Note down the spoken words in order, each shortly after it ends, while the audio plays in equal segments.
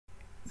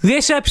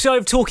This episode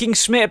of Talking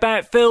Smit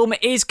About Film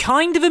is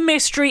kind of a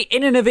mystery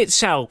in and of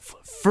itself.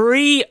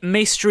 3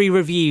 mystery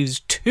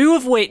reviews, 2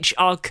 of which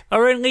are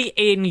currently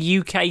in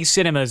UK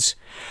cinemas.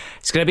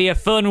 It's going to be a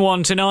fun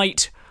one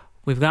tonight.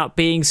 With that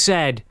being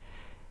said,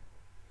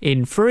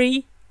 in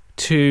 3,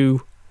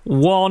 2,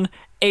 1,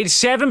 it's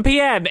 7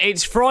 PM,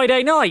 it's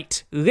Friday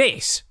night.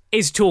 This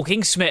is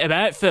Talking Smit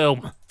About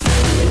Film.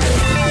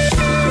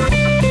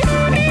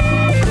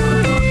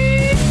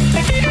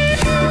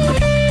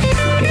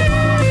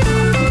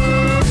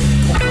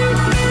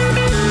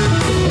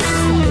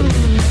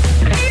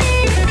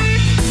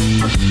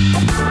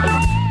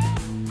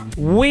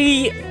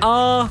 We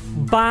are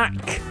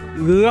back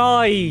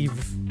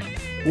live.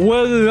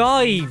 We're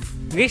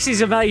live. This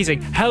is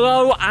amazing.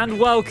 Hello and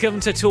welcome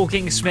to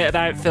Talking Smit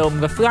About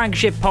Film, the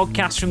flagship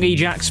podcast from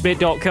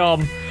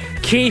LeeJackSmit.com,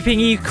 keeping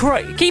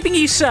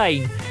you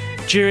sane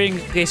during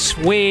this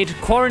weird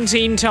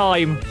quarantine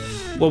time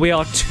where we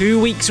are 2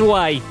 weeks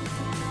away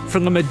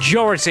from the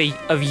majority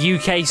of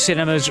UK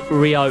cinemas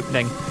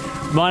reopening.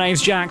 My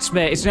name's Jack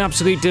Smith. It's an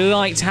absolute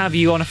delight to have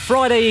you on a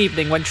Friday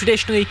evening when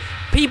traditionally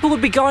people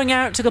would be going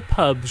out to the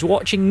pubs,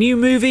 watching new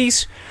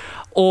movies,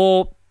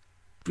 or,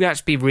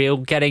 let's be real,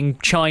 getting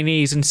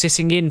Chinese and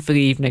sitting in for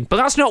the evening. But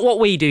that's not what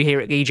we do here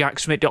at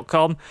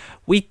LeeJackSmith.com.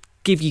 We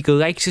give you the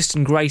latest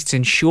and greatest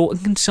in short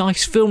and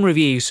concise film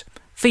reviews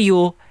for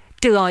your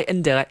delight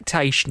and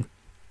delectation.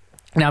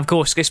 Now, of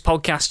course, this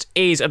podcast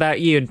is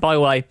about you, and by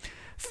the way,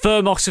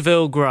 Thermos of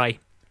Earl Grey.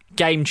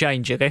 Game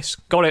changer, this.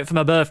 Got it for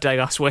my birthday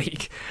last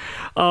week.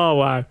 Oh,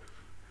 wow.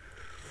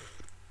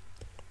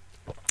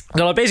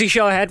 Got a busy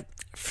show ahead.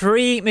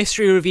 3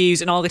 mystery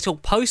reviews and our little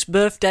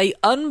post-birthday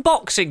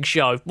unboxing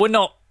show. We're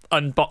not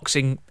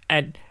unboxing...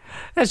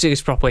 let's do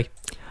this properly.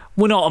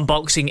 We're not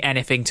unboxing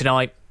anything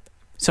tonight.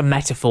 It's a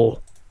metaphor.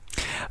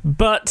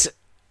 But,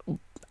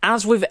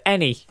 as with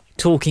any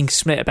Talking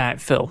Smit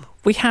About Film,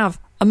 we have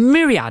a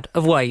myriad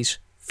of ways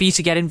for you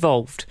to get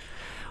involved.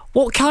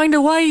 What kind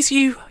of ways,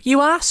 you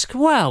ask?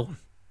 Well,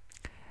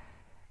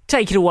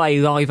 take it away,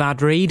 live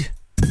ad read.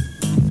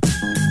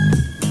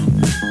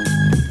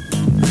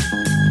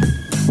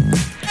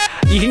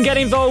 You can get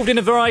involved in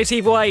a variety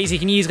of ways. You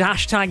can use the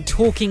hashtag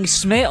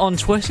TalkingSmit on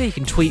Twitter. You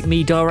can tweet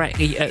me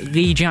directly at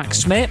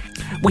LeeJackSmit.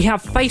 We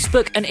have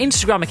Facebook and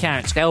Instagram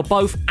accounts. They are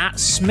both at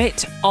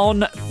Smit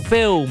on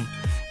Film.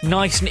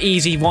 Nice and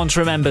easy one to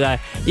remember there.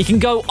 You can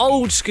go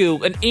old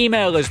school and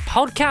email us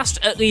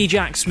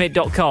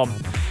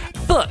podcast@LeeJackSmit.com.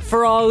 But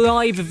for our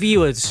live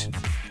viewers,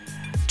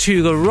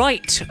 to the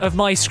right of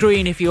my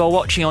screen, if you are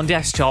watching on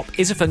desktop,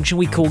 is a function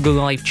we call the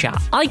live chat.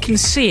 I can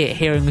see it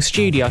here in the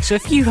studio, so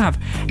if you have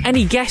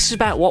any guesses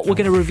about what we're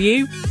going to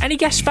review, any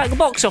guesses about the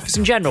box office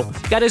in general,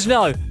 let us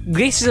know.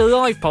 This is a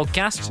live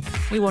podcast.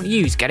 We want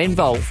you to get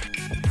involved.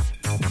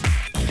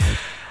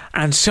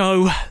 And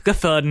so the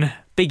fun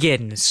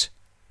begins.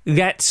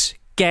 Let's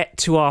get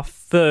to our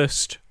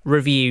first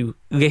review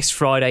this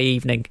Friday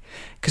evening,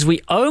 because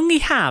we only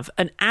have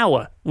an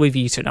hour with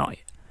you tonight,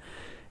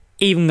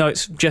 even though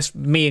it's just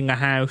me in the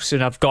house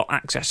and I've got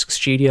access to the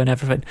studio and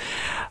everything.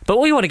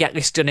 But we want to get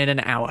this done in an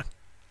hour.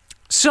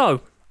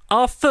 So,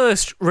 our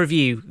first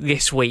review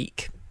this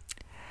week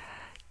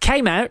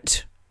came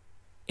out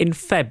in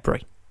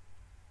February.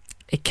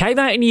 It came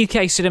out in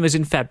UK cinemas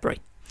in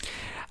February.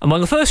 And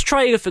when the first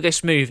trailer for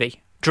this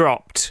movie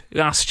dropped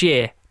last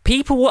year,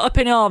 people were up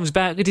in arms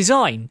about the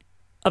design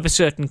of a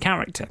certain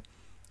character.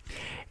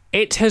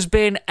 It has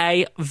been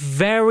a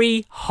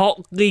very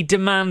hotly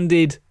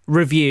demanded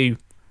review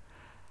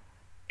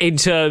in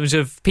terms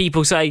of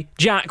people say,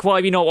 Jack, why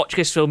have you not watched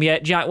this film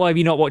yet? Jack, why have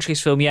you not watched this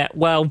film yet?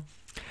 Well,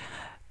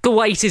 the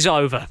wait is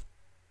over.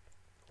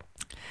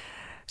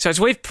 So it's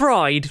with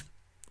pride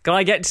that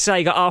I get to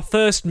say that our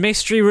first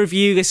mystery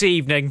review this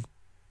evening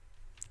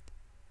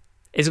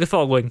is the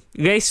following.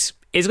 This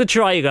is the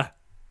trailer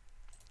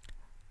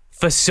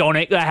for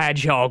Sonic the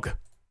Hedgehog.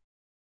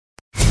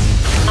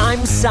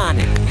 I'm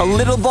Sonic, a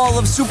little ball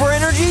of super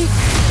energy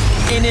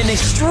in an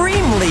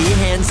extremely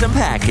handsome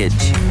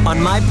package. On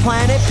my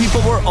planet,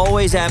 people were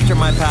always after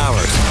my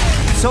powers,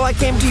 so I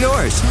came to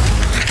yours.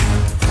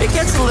 It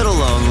gets a little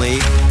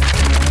lonely,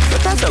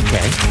 but that's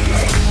okay.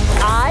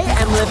 I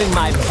am living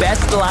my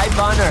best life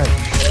on Earth.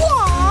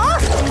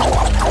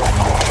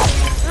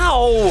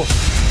 Ow!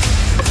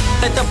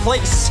 At the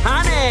plate,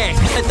 Sonic!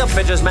 At the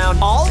pitcher's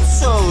mound,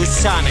 also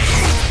Sonic!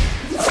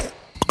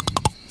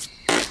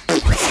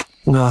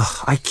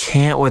 Ugh, I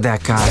can't with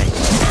that guy.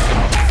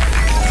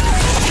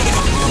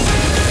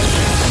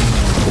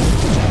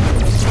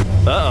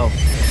 Uh-oh.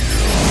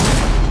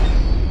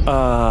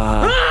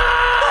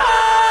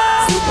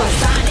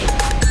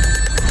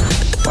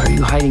 Why are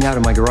you hiding out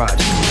in my garage?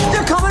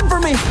 They're coming for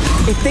me!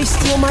 If they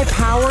steal my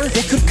power,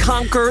 they could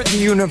conquer the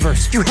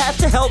universe. You have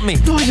to help me.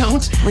 No, I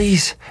don't.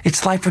 Please,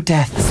 it's life or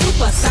death.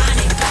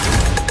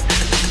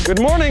 Good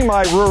morning,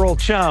 my rural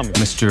chum.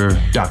 Mr.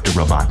 Dr.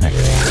 Robotnik.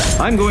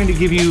 I'm going to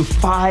give you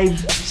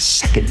 5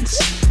 seconds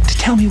to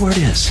tell me where it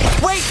is.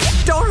 Wait!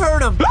 Don't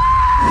hurt him!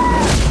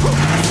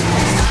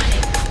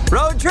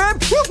 Road trip?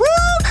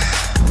 Woo-woo!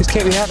 This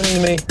can't be happening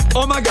to me.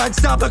 Oh my God,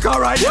 stop the car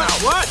right now.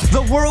 What?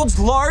 The world's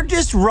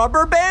largest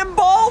rubber band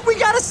ball? We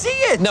gotta see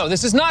it. No,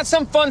 this is not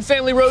some fun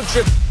family road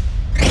trip.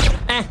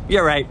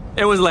 You're right.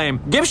 It was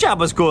lame. Gift shop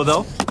was cool,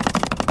 though.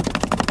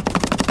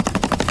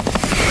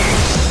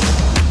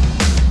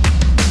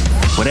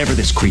 Whatever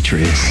this creature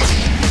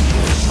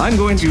is, I'm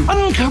going to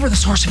uncover the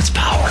source of its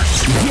power.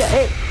 Yeah,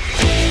 hey.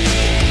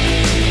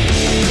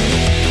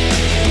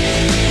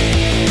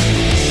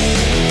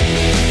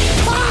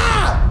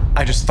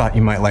 I just thought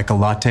you might like a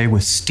latte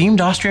with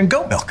steamed Austrian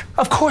goat milk.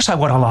 Of course I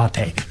want a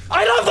latte.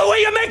 I love the way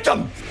you make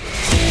them!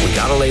 We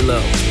gotta lay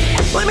low.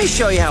 Let me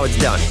show you how it's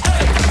done.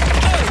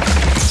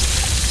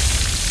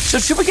 So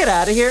should we get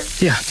out of here?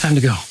 Yeah, time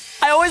to go.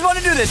 I always want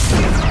to do this.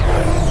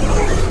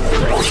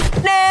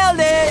 Nailed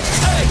it!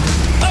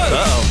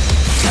 Uh-oh.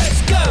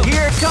 Let's go!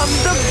 Here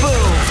comes the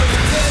boom.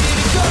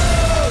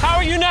 How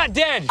are you not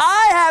dead?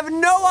 I have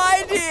no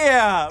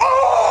idea.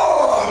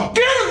 Oh!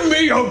 Give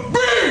me a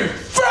big,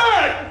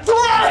 fat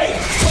break!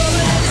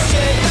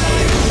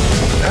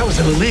 That was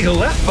an illegal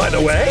left, by the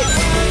way.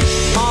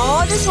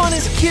 Aw, this one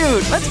is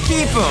cute. Let's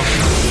keep him.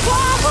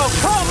 Oh,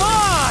 come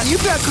on!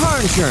 You've got car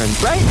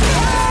insurance, right?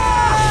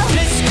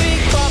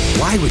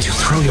 Why would you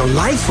throw your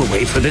life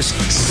away for this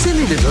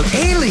silly little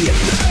alien?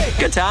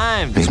 Good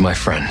time. He's my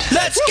friend.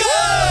 Let's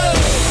go!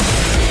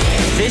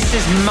 This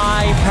is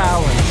my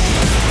power.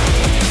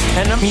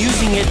 And I'm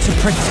using it to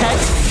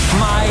protect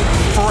my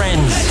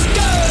friends. Let's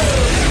go!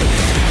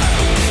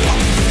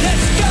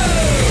 Let's go!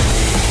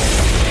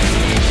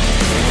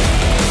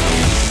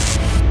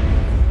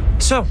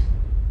 So,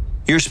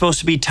 you're supposed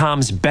to be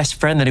Tom's best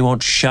friend that he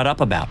won't shut up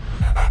about.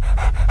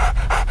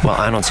 Well,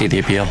 I don't see the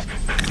appeal.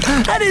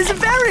 That is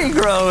very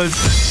gross.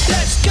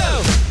 Let's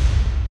go!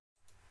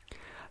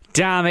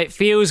 Damn, it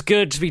feels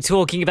good to be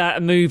talking about a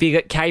movie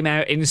that came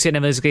out in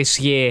cinemas this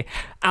year.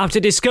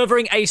 After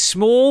discovering a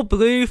small,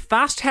 blue,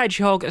 fast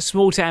hedgehog, a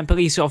small-town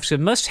police officer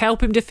must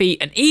help him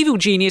defeat an evil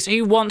genius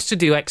who wants to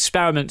do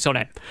experiments on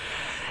him.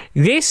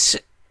 This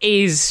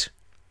is...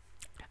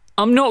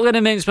 I'm not going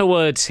to mince my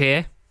words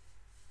here.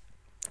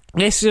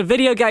 This is a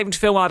video game to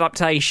film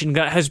adaptation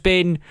that has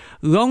been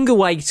long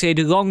awaited,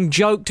 long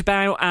joked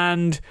about,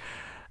 and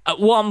at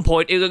one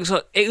point it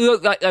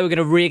looked like they were going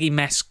to really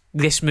mess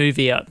this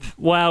movie up.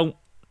 Well,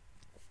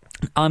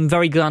 I'm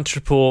very glad to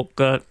report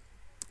that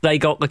they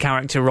got the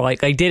character right.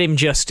 They did him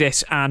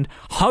justice, and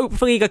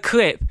hopefully the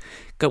clip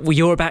that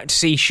you're about to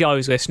see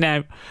shows this.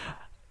 Now,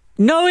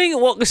 knowing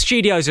what the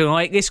studios are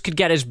like, this could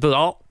get us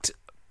blocked.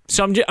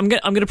 So I'm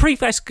going to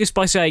preface this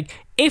by saying,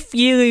 if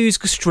you lose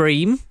the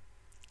stream,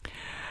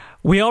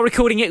 we are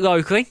recording it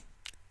locally,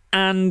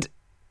 and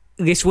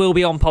this will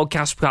be on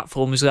podcast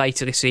platforms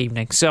later this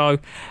evening. So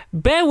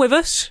bear with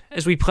us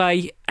as we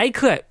play a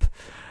clip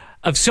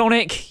of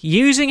Sonic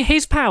using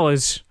his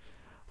powers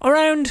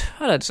around,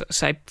 let's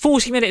say,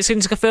 40 minutes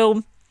into the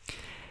film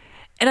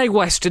in a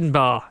Western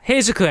bar.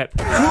 Here's a clip.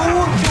 Who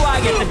do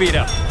I get to beat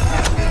up?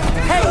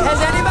 Hey, has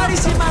anybody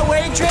seen my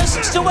waitress?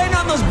 Still waiting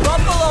on those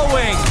buffalo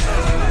wings.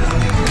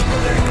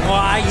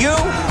 Why, you?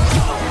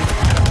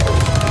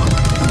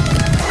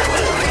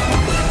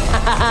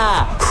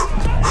 Uh-oh.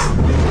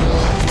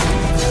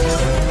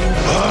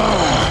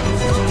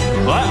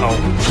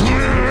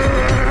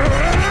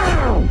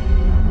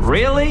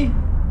 Really?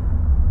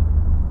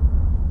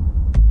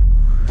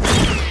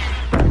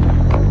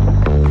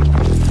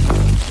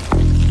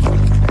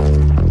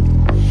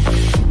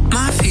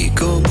 My feet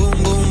go boom,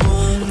 boom,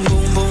 boom,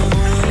 boom, boom,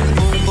 boom,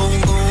 boom, boom,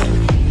 boom.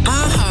 My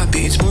heart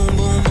beats boom,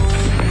 boom, boom,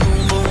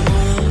 boom, boom,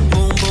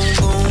 boom, boom,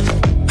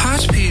 boom. High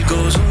speed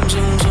goes zoom,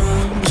 zoom,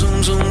 zoom,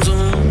 zoom, zoom,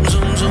 zoom,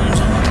 zoom, zoom,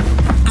 zoom.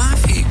 My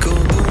feet go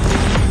boom,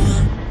 boom,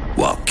 boom.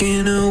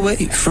 Walking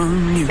away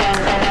from you.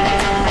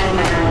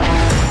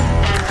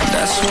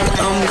 That's what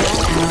I'm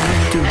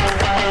gonna do.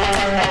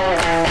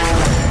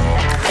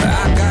 I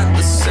got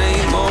the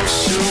same old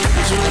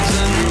shoes with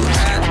a new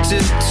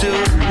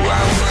attitude.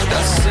 Why would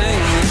I say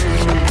it?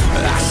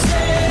 I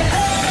said,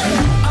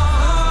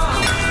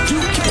 you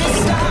can't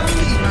stop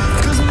me,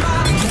 'cause my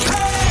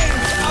pain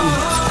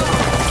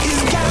is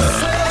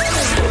gasoline.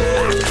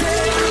 I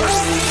can't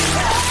believe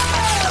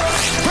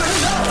when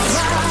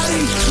nobody,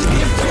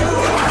 if you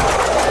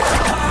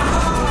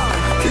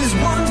is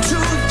 1,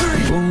 2, 3,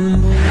 boom,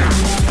 boom.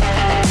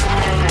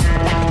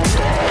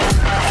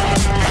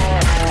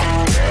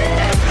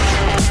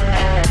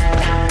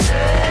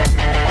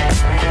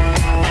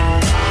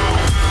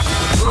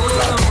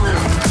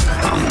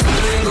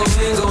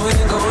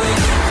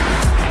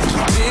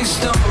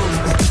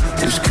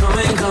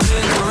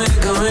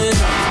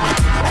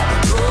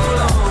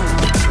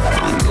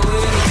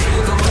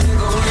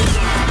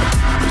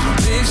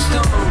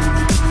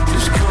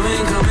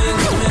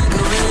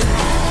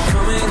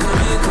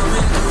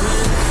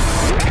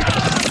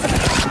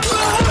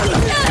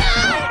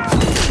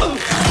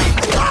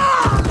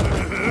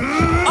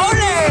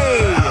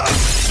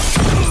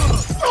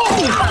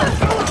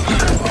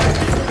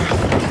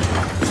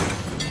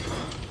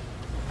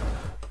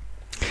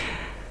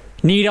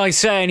 Need I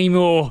say any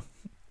more?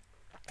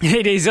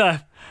 It is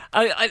a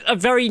a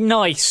very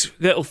nice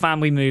little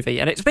family movie,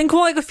 and it's been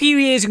quite a few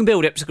years in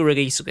build-up to the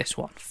release of this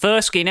one.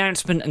 First, the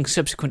announcement and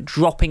subsequent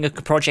dropping of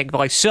the project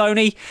by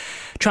Sony,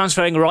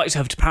 transferring the rights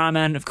over to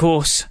Paramount, of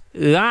course,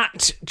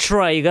 that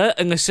trailer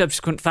and the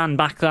subsequent fan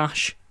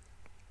backlash.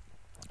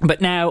 But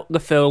now the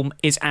film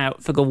is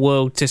out for the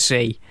world to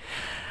see.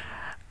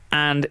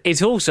 And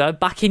it's also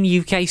back in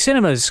UK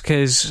cinemas,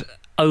 because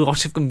a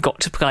lot of them got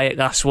to play it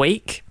last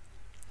week.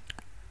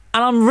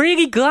 And I'm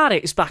really glad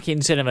it's back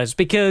in cinemas,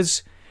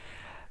 because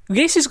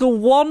this is the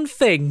one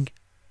thing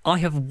I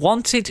have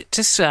wanted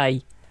to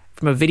say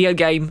from a video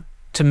game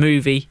to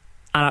movie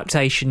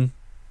adaptation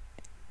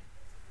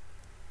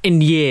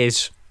in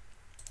years.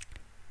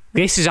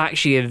 This is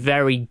actually a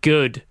very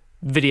good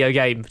video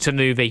game to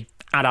movie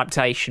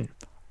adaptation.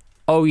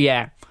 Oh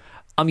yeah,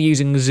 I'm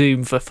using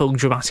Zoom for full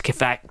dramatic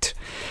effect.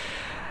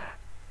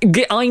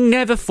 I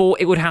never thought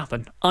it would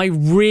happen. I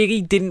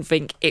really didn't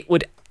think it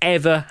would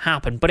ever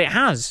happen, but it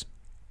has.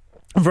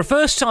 For a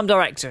first-time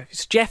director,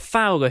 it's Jeff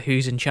Fowler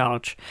who's in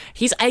charge.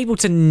 He's able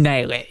to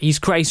nail it. He's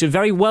created a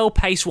very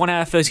well-paced 1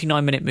 hour,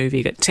 39-minute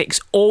movie that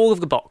ticks all of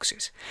the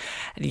boxes.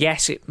 And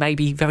yes, it may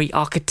be very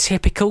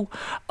archetypical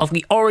of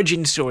the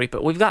origin story,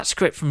 but with that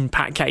script from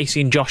Pat Casey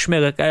and Josh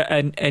Miller,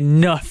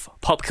 enough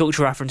pop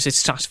culture references to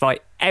satisfy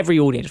every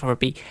audience, whether it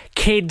be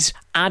kids,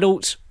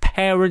 adults,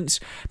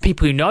 parents,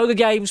 people who know the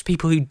games,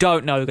 people who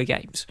don't know the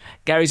games.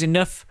 There is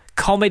enough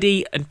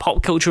comedy and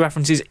pop culture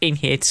references in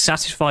here to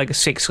satisfy the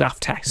 6 laugh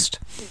test.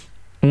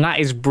 And that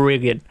is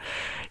brilliant.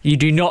 You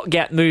do not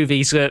get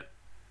movies that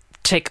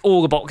tick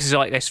all the boxes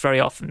like this very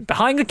often.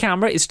 Behind the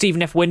camera is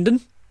Stephen F. Windon,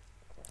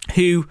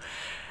 who,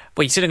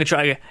 well, you see in the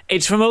trailer,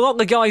 it's from a lot of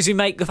the guys who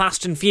make the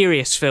Fast and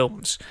Furious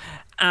films.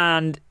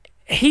 And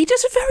he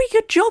does a very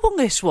good job on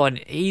this one.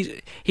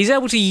 He's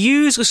able to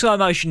use the slow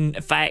motion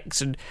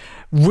effects and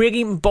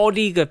really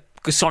embody the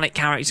Sonic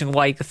characters and the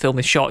way the film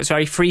is shot. It's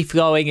very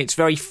free-flowing, it's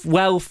very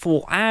well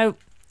thought out.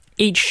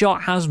 Each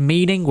shot has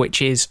meaning,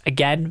 which is,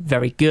 again,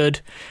 very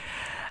good.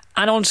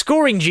 And on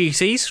scoring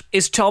duties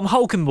is Tom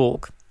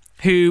Holkenborg,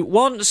 who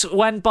once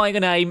went by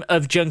the name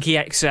of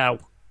Junkie XL.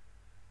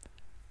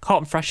 Hot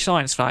and fresh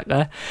science fact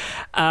there.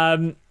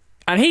 And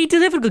he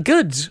delivered the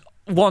goods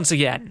once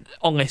again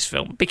on this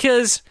film,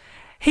 because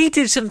he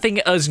did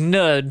something us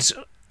nerds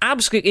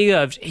absolutely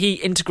loved. He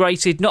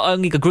integrated not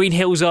only the Green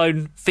Hill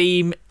Zone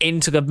theme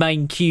into the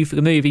main cue for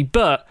the movie,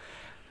 but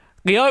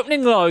the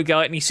opening logo,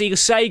 and you see the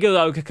Sega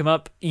logo come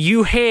up,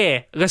 you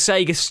hear the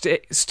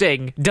Sega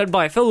sting done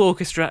by a full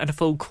orchestra and a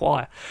full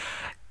choir.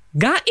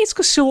 That is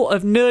the sort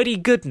of nerdy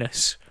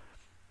goodness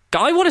that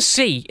I want to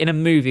see in a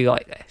movie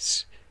like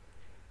this.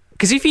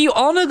 Because if you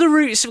honour the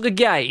roots of the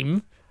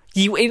game,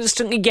 you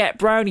instantly get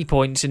brownie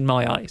points in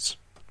my eyes.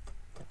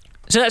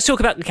 So let's talk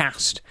about the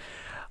cast.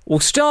 We'll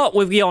start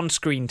with the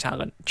on-screen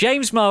talent.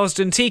 James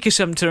Marsden, Tika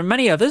Sumpter, and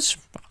many others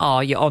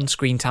are your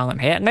on-screen talent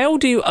here, and they all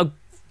do a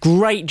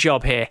great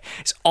job here.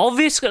 It's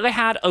obvious that they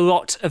had a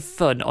lot of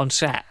fun on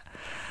set.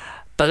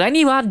 But then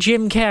you add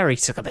Jim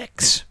Carrey to the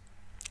mix.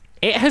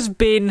 It has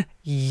been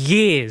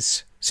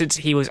years since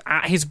he was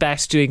at his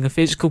best doing the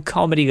physical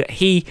comedy that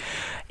he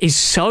is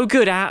so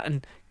good at,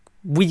 and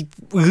we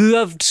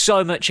loved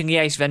so much in the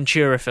Ace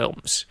Ventura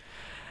films.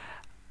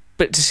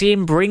 But to see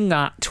him bring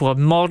that to a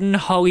modern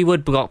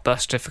Hollywood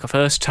blockbuster for the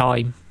first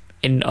time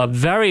in a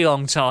very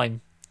long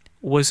time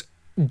was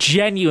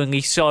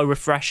genuinely so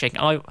refreshing.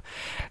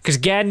 Because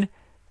again,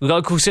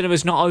 local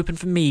cinema's not open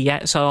for me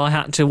yet, so I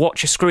had to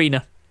watch a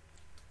screener.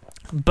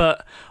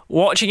 But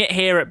watching it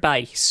here at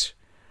base,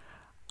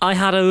 I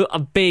had a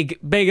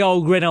big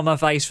old grin on my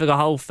face for the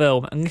whole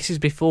film. And this is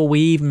before we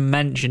even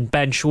mentioned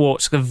Ben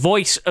Schwartz, the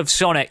voice of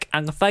Sonic,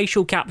 and the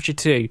facial capture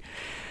too.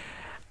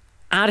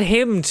 Add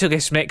him to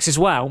this mix as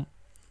well,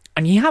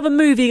 and you have a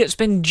movie that's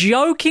been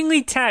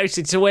jokingly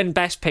touted to win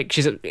Best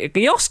Pictures at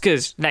the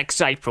Oscars next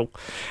April.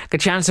 The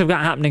chance of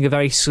that happening are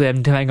very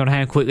slim, depending on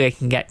how quickly they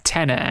can get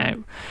Tenet out.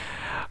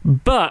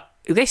 But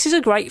this is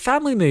a great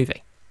family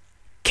movie.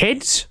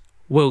 Kids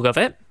will love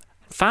it.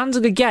 Fans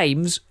of the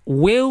games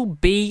will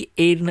be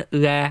in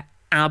their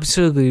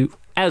absolute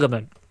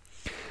element.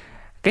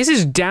 This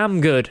is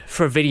damn good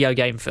for a video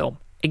game film.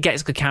 It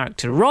gets the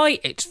character right,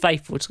 it's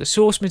faithful to the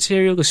source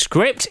material, the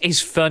script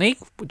is funny,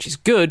 which is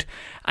good,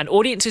 and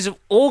audiences of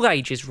all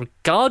ages,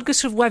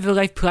 regardless of whether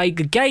they've played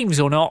the games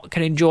or not,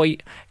 can enjoy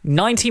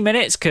 90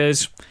 minutes,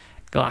 because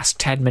the last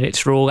 10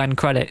 minutes are all end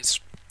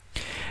credits.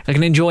 They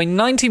can enjoy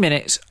 90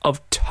 minutes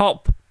of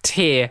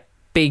top-tier,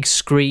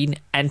 big-screen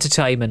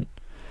entertainment.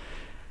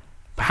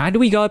 How do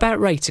we go about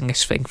rating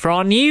this thing? For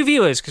our new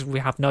viewers, because we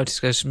have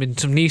noticed there's been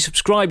some new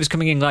subscribers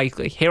coming in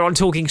lately. Here on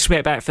Talking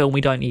Smith About Film,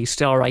 we don't use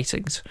star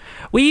ratings.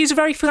 We use a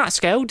very flat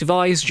scale,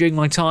 devised during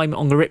my time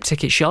on the Rip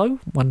Ticket show,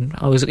 when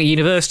I was at the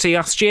university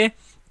last year.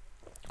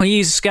 We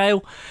use a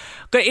scale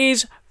that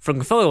is from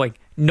the following: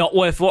 not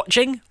worth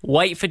watching,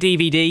 wait for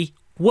DVD,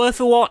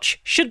 worth a watch,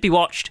 should be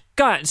watched,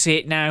 go out and see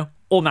it now,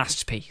 or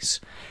masterpiece.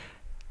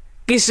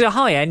 This is a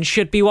high-end,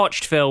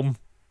 should-be-watched film.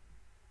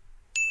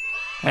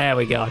 There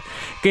we go.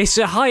 This is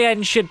a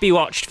high-end,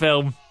 should-be-watched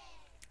film.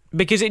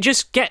 because it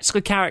just gets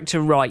the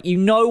character right. You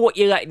know what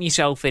you're letting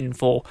yourself in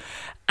for.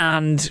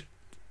 And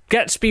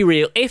let's be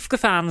real, if the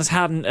fans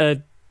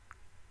hadn't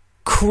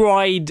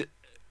cried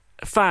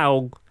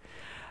foul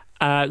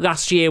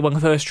last year when the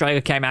first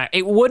trailer came out,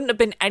 it wouldn't have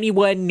been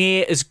anywhere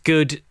near as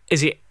good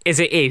as it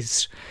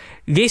is.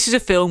 This is a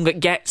film that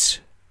gets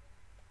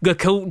the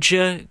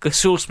culture, the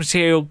source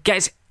material,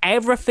 gets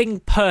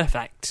everything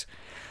perfect.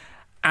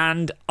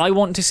 And I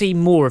want to see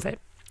more of it.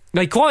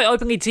 They quite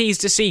openly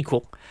teased a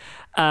sequel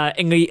at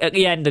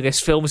the end of this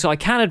film, so I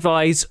can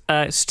advise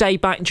stay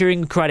back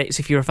during the credits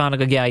if you're a fan of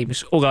the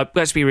games. Although,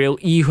 let's be real,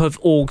 you have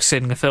all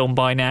seen the film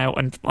by now,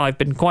 and I've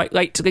been quite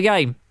late to the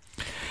game.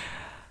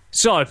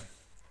 So,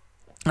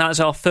 that's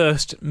our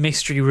first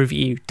mystery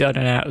review done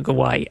and out of the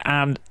way,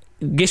 and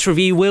this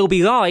review will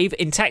be live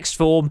in text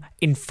form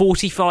in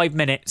 45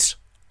 minutes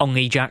on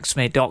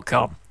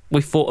LeeJackSmith.com.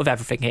 We've thought of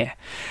everything here.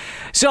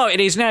 So, it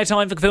is now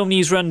time for the film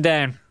news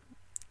rundown.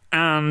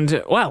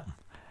 And, well,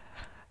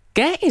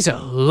 there is a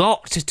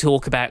lot to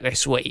talk about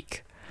this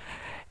week.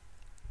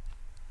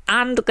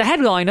 And the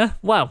headliner,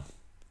 well,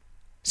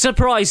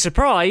 surprise,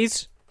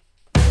 surprise,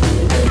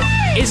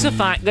 is the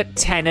fact that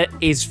Tenet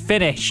is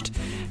finished.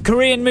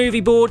 Korean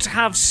movie boards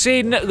have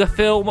seen the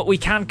film. We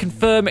can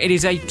confirm it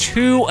is a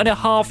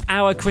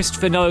 2.5-hour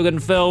Christopher Nolan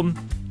film.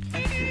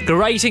 The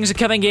ratings are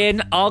coming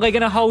in. Are they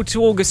going to hold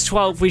to August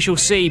 12th? We shall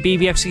see.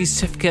 BBFC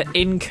certificate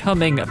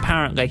incoming,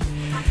 apparently.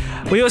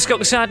 We also got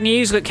the sad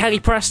news that Kelly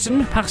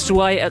Preston passed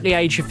away at the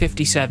age of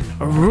 57.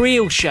 A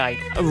real shame.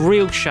 A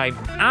real shame.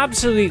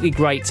 Absolutely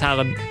great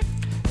talent.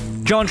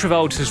 John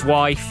Travolta's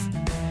wife.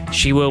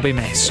 She will be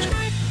missed.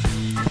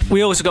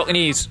 We also got the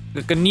news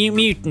that the New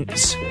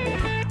Mutants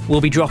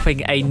will be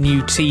dropping a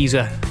new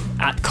teaser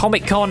at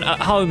Comic-Con at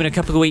home in a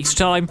couple of weeks'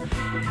 time.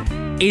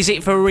 Is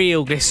it for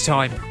real this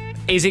time?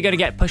 Is it going to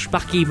get pushed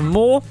back even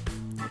more?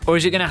 Or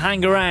is it going to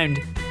hang around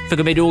for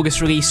the mid-August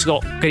release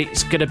slot that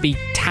it's going to be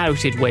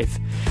touted with?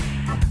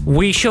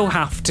 We shall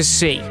have to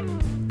see.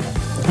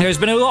 There's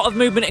been a lot of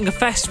movement in the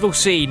festival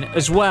scene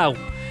as well.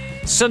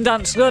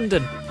 Sundance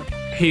London,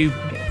 who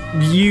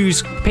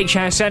use Picture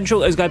House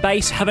Central as their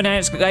base, have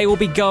announced that they will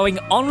be going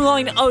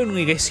online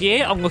only this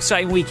year. On the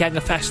same weekend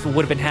the festival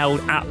would have been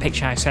held at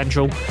Picture House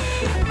Central.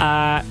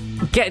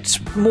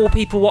 Gets more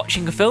people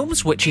watching the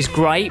films, which is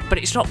great, but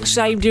it's not the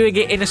same doing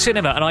it in a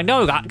cinema, and I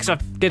know that because I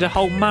did a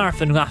whole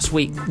marathon last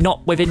week,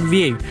 not within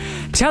view.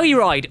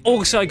 Telluride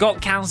also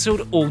got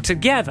cancelled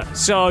altogether,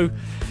 so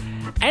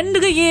end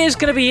of the year is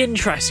going to be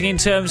interesting in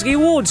terms of the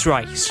awards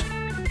race.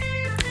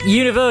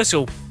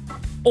 Universal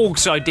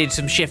also did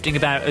some shifting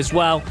about as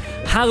well.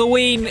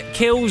 Halloween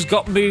Kills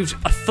got moved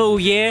a full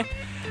year.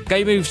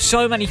 They moved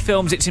so many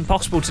films it's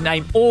impossible to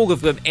name all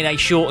of them in a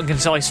short and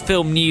concise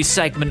film news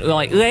segment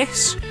like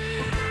this.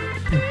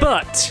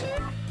 But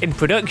in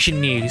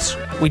production news,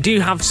 we do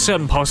have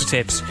some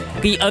positives.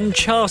 The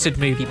Uncharted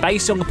movie,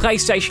 based on the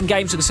PlayStation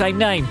games of the same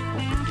name,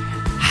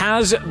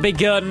 has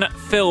begun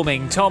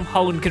filming. Tom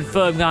Holland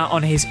confirmed that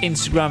on his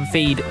Instagram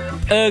feed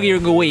earlier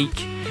in the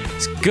week.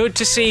 It's good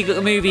to see that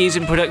the movie is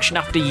in production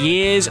after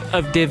years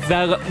of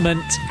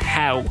development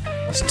hell.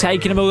 It's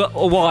taken him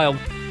a while.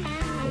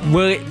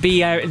 Will it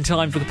be out in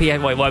time for the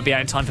PS... Well, it won't be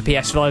out in time for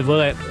PS5,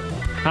 will it?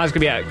 That's going to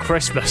be out at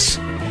Christmas.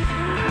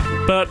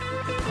 But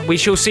we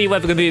shall see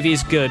whether the movie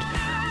is good.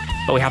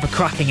 But we have a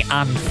cracking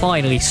and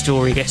finally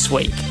story this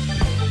week.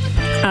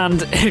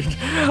 And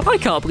I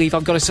can't believe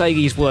I've got to say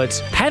these words.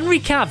 Henry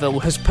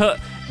Cavill has put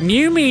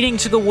new meaning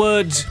to the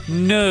words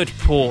nerd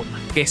porn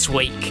this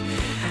week.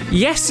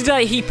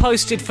 Yesterday he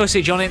posted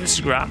footage on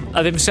Instagram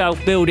of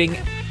himself building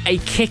a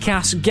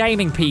kick-ass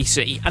gaming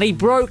PC, and he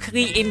broke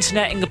the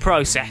internet in the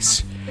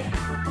process.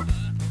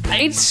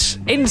 It's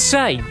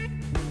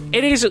insane.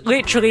 It is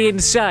literally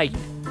insane.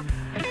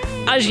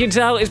 As you can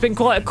tell, it's been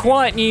quite a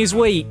quiet news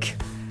week.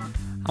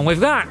 And with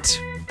that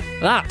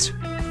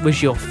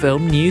was your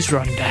film news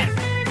rundown.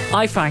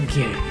 I thank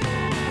you.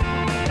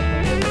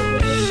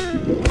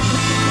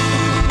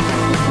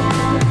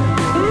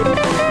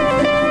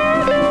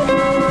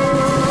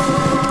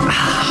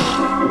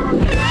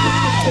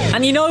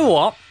 And you know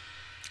what?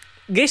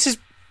 This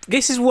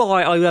is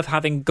why I love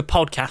having the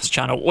podcast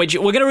channel, which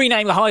we're going to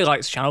rename the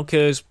Highlights channel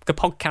because the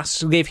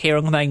podcasts live here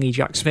on the main Lee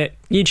Jack Smith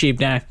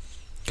YouTube now.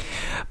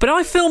 But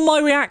I filmed my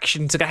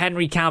reaction to the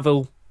Henry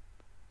Cavill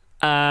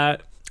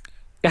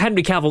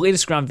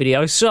Instagram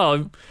video,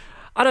 so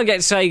I don't get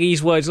to say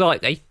these words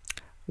lightly.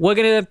 We're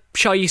going to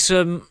show you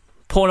some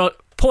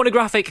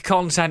pornographic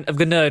content of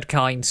the nerd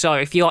kind. So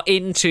if you're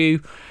into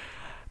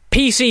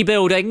PC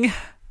building,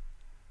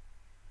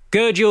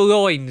 gird your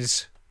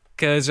loins,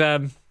 because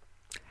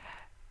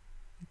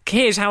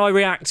here's how I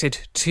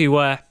reacted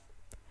to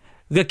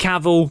the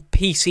Cavill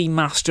PC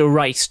Master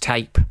Race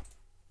tape.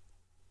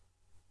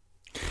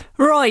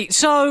 Right,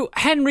 so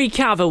Henry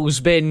Cavill's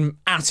been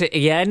at it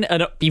again,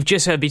 and you've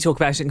just heard me talk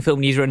about it in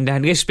Film News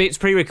Rundown. This bit's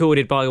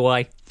pre-recorded, by the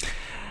way.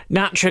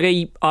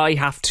 Naturally, I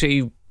have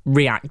to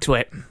react to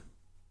it.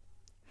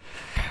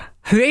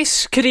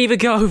 This could either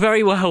go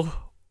very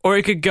well, or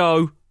it could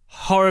go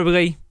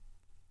horribly,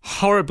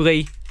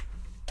 horribly,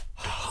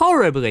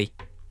 horribly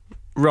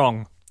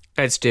wrong.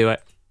 Let's do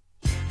it.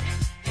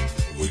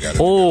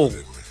 Oh.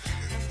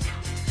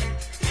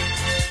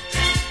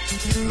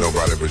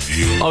 Nobody but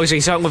you. Obviously,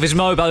 something with his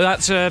mobile.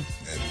 That's ROG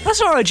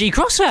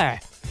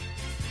Crosshair.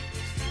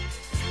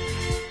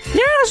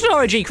 Yeah, that's an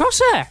ROG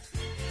Crosshair.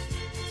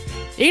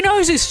 He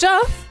knows his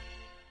stuff.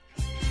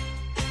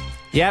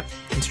 Yep,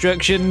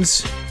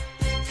 instructions.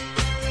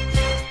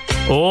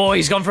 Oh,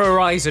 he's gone for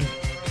Horizon.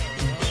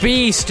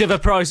 Beast of a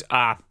pros.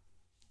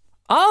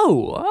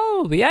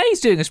 Oh, yeah,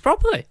 he's doing this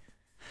properly.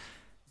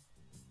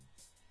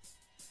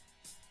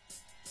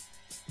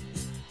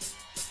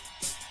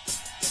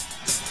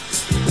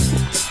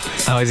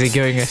 How is he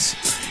doing this?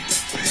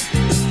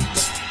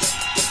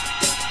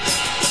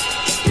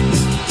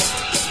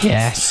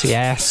 Yes.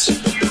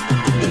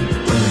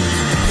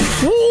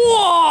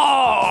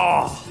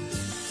 Whoa!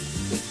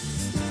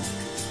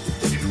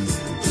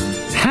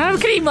 How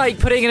can he make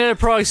putting it in a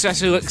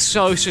processor look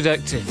so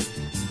seductive?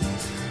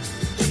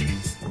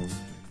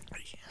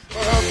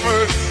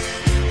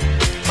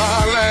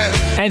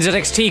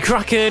 NZXT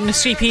Kraken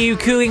CPU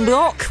cooling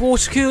block,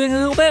 water cooling a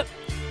little bit.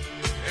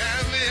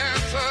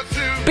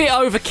 Bit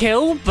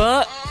overkill,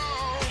 but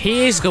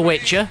he is The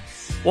Witcher.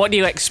 What do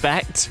you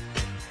expect?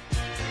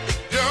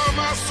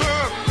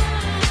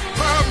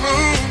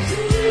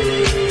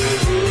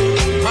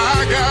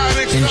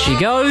 In she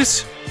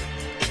goes.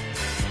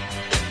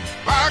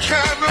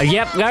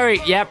 Yep, Larry,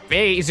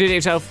 he's doing it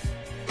himself.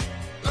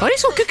 Oh,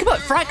 he's got good about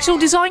Fraxel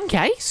design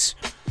case.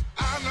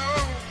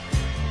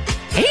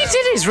 He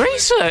did his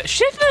research,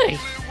 didn't he?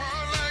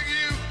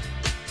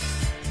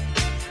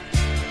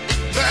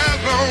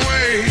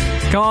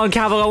 Come on,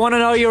 Cavill, I want to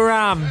know your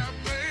RAM.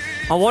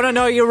 I want to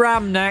know your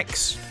RAM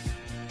next.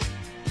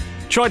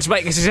 Tried to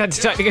make this as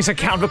entertaining as I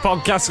can for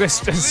podcast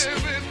listeners.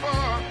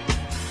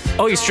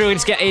 Oh, he's struggling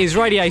to get his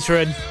radiator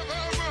in.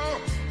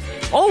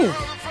 Oh!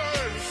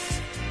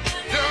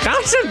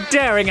 That's a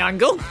daring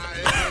angle.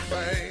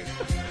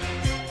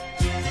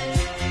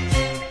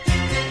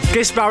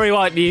 This Barry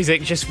White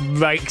music just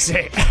makes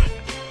it.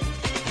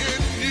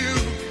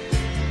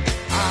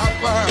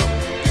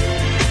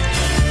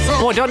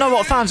 Oh, I don't know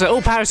what fans are.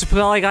 Oh, power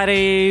supply, that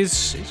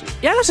is...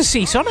 Yeah, that's a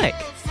Seasonic.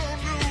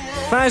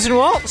 1,000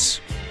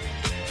 watts.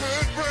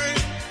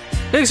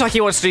 Looks like he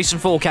wants to do some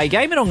 4K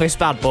gaming on this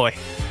bad boy.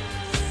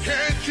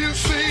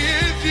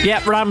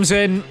 Yep, RAM's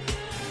in.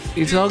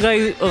 It's all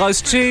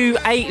those 2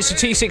 8s to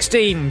 2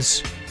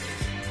 16s.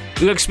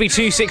 Looks to be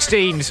 2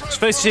 16s. It's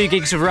supposed to 2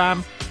 gigs of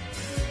RAM.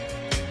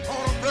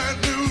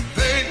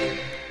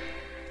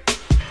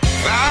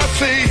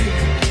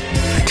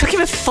 It took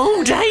him a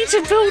full day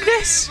to build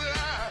this.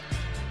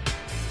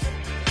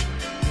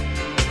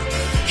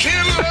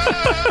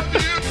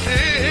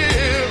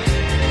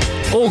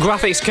 All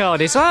graphics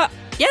card, is that?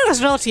 Yeah, that's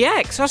an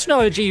RTX. That's an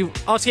OG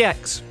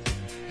RTX.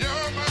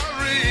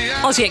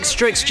 RTX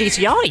Strix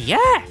GTI,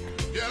 yeah.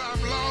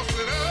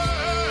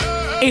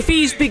 If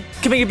he's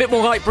becoming a bit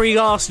more like Brie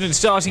Larson and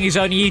starting his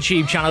own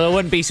YouTube channel, I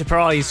wouldn't be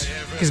surprised.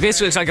 Because this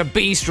looks like a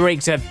beast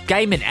rig to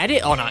game and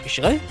edit on,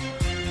 actually.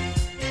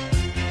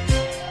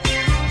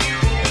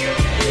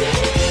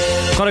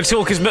 Gotta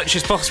talk as much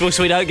as possible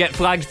so we don't get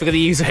flagged for the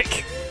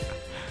music.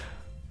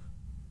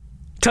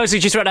 Totally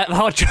just ran out of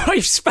hard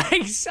drive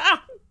space.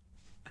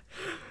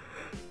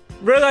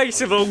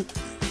 Relatable.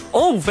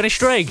 Oh,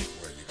 finished rig.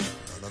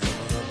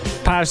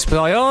 Power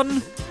supply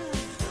on.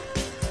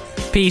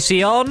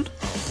 PC on.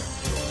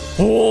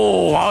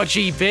 Oh,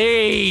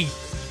 RGB.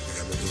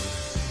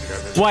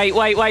 Wait.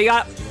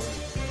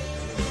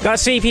 That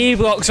CPU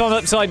block's on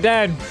upside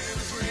down.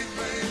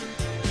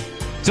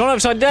 It's on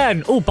upside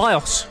down. Oh,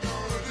 BIOS.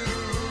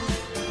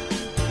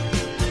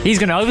 He's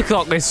going to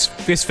overclock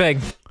this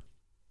thing.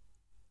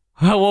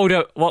 Oh, hold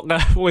up.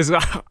 What was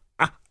that?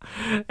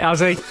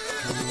 How's he?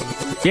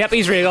 Yep,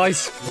 he's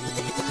realised.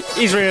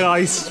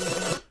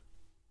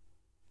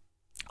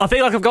 I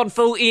feel like I've gone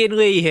full Ian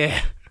Lee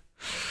here.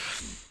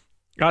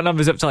 That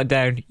number's upside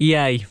down.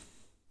 Yay.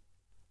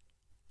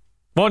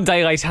 One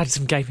day later, had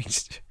some gaming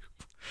to do.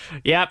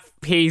 Yep,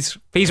 he's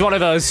one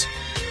of us.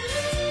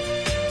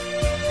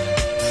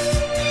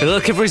 The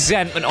look of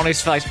resentment on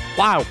his face.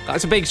 Wow,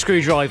 that's a big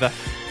screwdriver.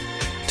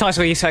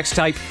 Title of your sex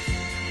tape.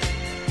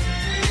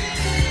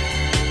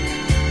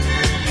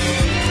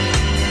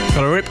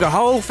 Gotta rip the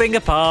whole thing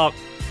apart.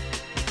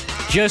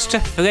 Just to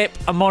flip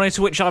a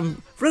monitor, which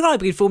I'm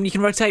reliably informed you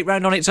can rotate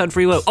round on its own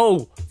free will.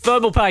 Oh,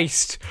 thermal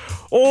paste.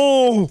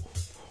 Oh!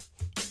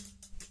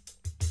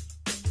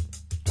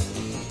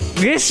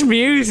 This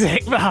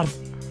music, man.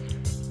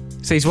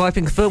 So he's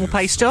wiping the thermal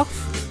paste off.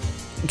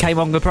 Came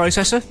on the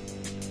processor.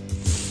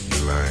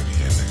 You're lying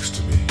here next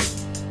to me.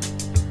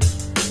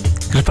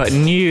 Gonna put a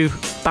new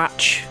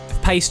batch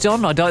of paste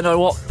on. I don't know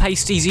what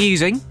paste he's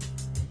using.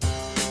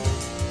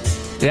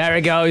 There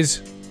it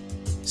goes.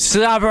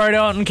 Slabber it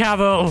on,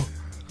 Cavill.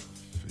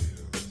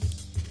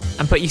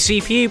 And put your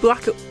CPU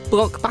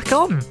block back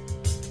on.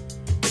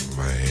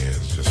 My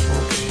hands just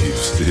won't keep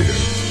still.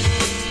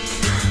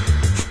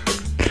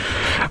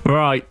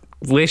 Right,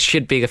 this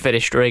should be the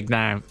finished rig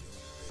now.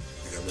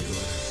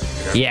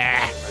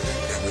 Yeah.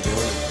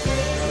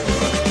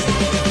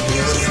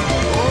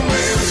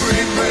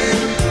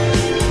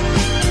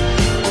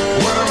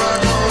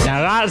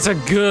 That's a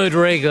good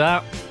rig,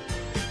 that.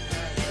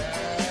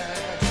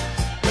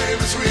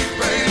 Baby, sweet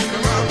baby,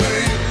 my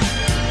baby.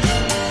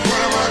 What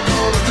am I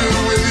gonna do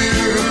with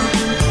you?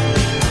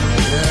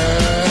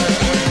 Yeah.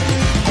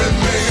 Been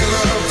making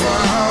love for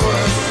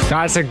hours.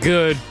 That's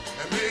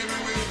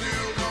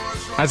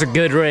a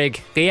good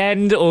rig. The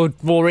end, or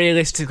more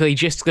realistically,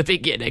 just the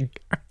beginning.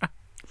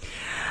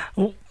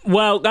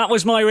 Well, that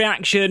was my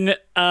reaction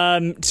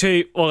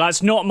to... Well,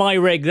 that's not my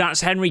rig,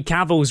 that's Henry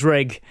Cavill's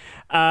rig.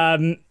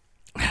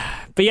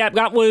 But yeah,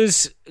 that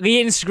was the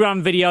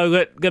Instagram video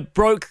that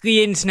broke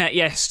the internet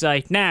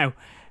yesterday. Now,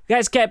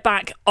 let's get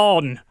back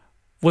on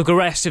with the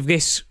rest of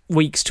this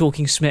week's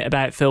Talking Smith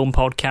About Film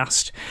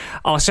podcast.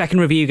 Our second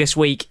review this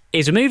week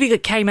is a movie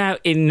that came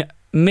out in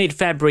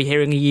mid-February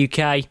here in the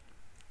UK.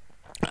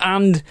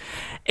 And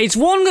it's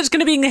one that's going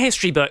to be in the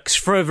history books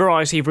for a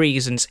variety of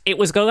reasons. It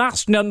was the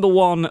last number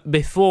one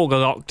before the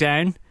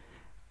lockdown,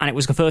 and it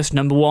was the first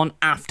number one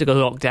after the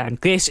lockdown.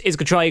 This is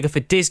the trailer for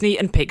Disney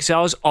and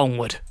Pixar's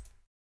Onward.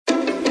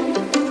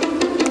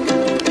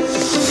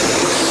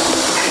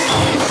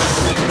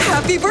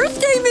 Happy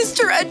birthday,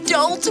 Mr.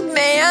 Adult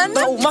Man!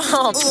 Oh,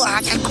 Mom!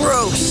 Ugh,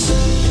 gross.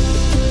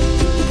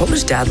 What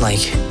was Dad like?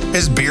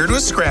 His beard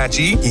was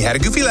scratchy. He had a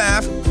goofy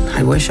laugh.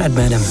 I wish I'd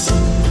met him.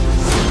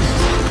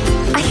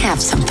 I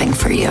have something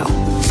for you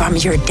from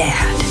your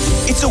dad.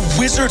 It's a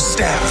wizard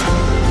staff.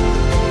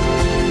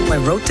 I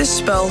wrote this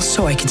spell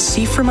so I could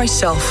see for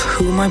myself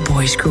who my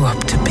boys grew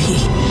up to be.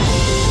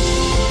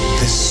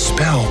 This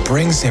spell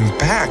brings him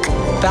back.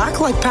 Back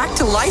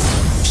to life?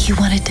 He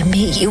wanted to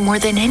meet you more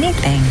than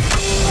anything.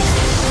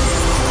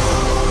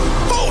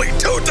 Holy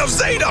Tooth of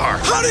Zadar!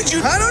 How did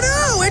you... I don't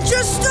know. It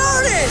just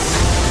started.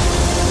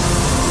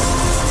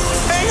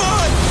 Hang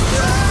on!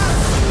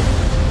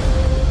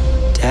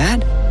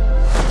 Dad?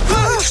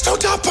 There's no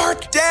top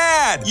part.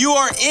 Dad, you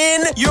are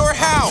in your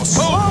house.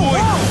 Oh,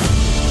 boy.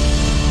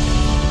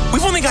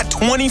 We've only got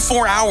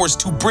 24 hours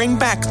to bring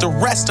back the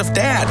rest of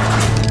Dad.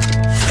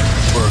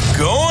 We're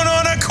going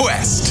on a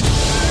quest.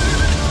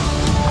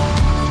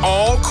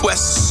 All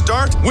quests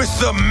start with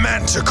the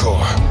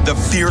Manticore, the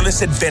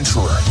fearless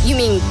adventurer. You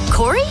mean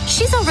Corey?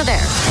 She's over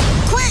there.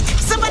 Quick,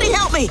 somebody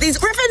help me. These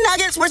Griffin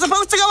nuggets were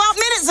supposed to go out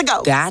minutes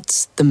ago.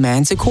 That's the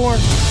Manticore?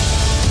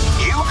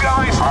 You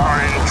guys are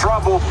in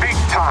trouble big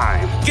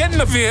time. Get in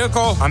the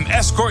vehicle. I'm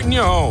escorting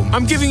you home.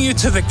 I'm giving you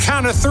to the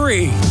count of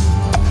 3.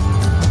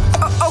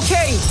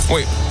 Okay.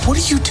 Wait, what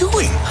are you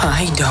doing?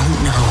 I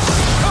don't know.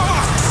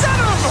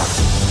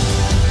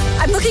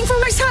 I'm looking for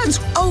my sons.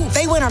 Oh,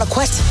 they went on a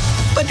quest.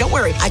 But don't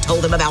worry, I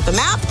told them about the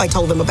map. I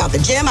told them about the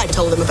gym. I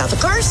told them about the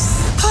curse.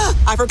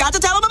 I forgot to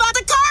tell them about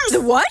the curse.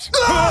 The what?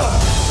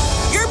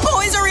 Your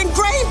boys are in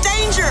grave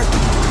danger.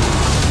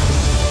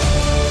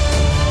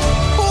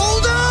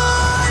 Hold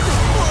on.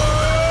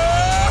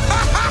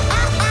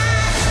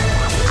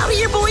 How do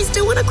your boys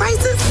do in a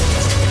crisis?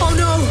 Oh,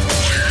 no.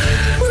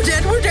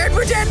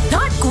 We're dead.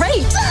 Not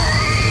great.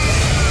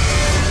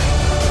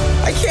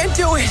 I can't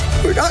do it.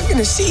 We're not going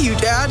to see you,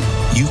 Dad.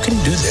 You can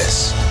do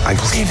this. I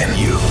believe in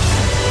you.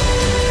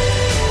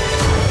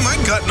 My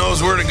gut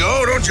knows where to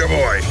go, don't you,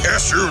 boy?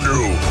 Yes, you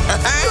do.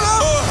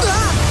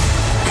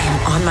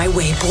 I'm on my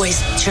way,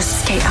 boys.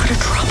 Just stay out of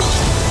trouble.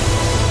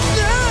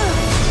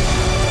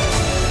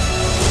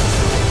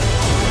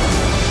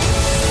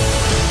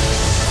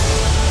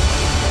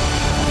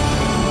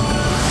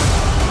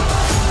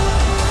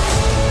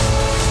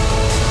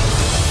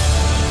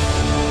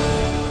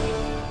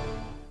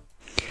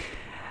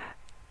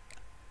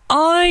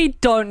 I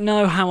don't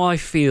know how I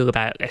feel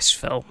about this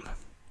film.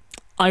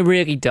 I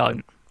really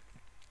don't.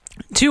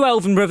 2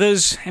 elven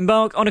brothers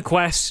embark on a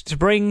quest to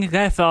bring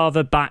their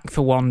father back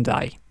for one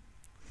day.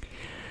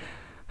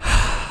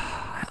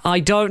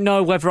 I don't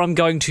know whether I'm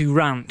going to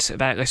rant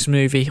about this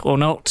movie or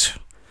not.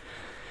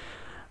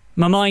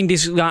 My mind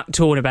is that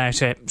torn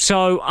about it.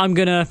 So I'm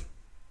going to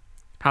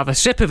have a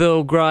sip of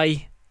Earl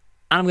Grey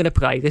and I'm going to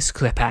play this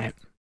clip out.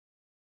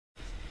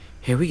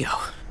 Here we go.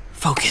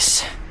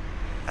 Focus.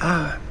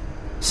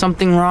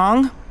 Something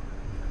wrong?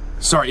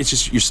 Sorry, it's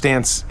just your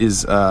stance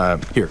is,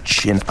 here,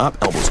 chin up,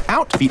 elbows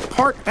out, feet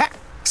apart, back,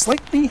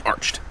 slightly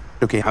arched.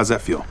 Okay, how's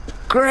that feel?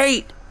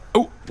 Great.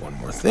 Oh, one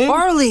more thing.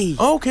 Barley.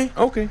 Okay.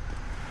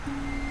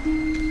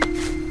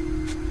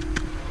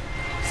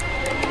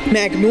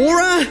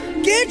 Magnora,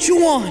 get you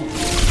one.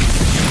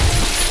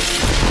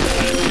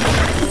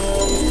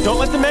 Don't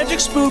let the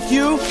magic spook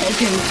you.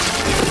 Okay.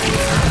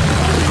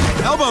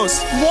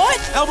 Elbows. What?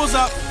 Elbows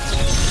up.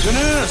 No,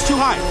 it's too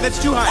high.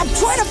 That's too high. I'm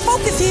trying to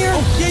focus here.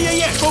 Oh,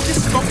 yeah.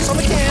 Focus on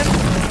the can.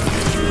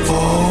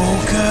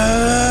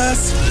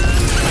 Focus.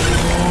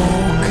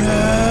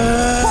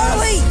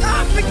 Barley!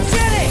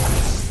 Forget it!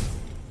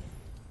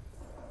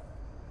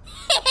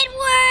 It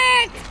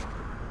worked!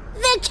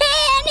 The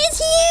can is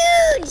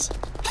huge!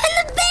 And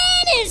the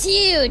bed is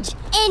huge!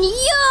 And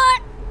you're...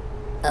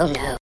 Oh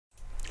no.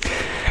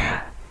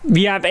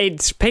 Yeah,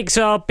 it's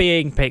Pixar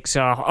being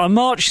Pixar. On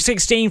March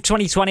 16th,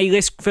 2020,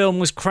 this film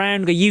was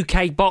crowned the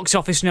UK box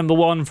office number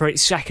 1 for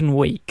its second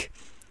week.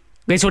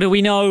 Little did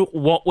we know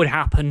what would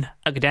happen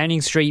at the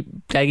Downing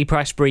Street Daily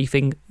Press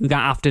briefing that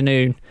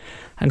afternoon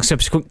and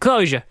subsequent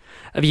closure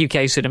of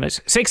UK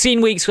cinemas.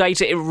 16 weeks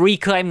later, it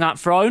reclaimed that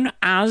throne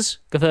as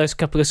the first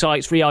couple of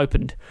sites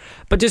reopened.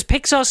 But does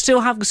Pixar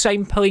still have the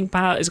same pulling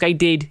power as they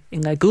did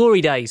in their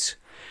glory days?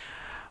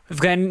 With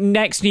their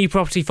next new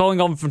property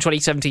following on from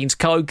 2017's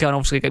Coco, and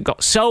obviously they've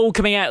got Soul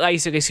coming out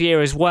later this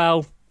year as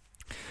well.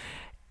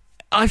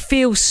 I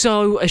feel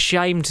so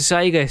ashamed to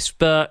say this,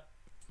 but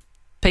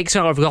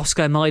Pixar have lost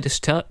their Midas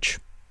touch.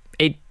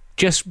 It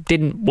just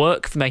didn't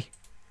work for me.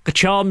 The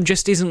charm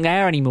just isn't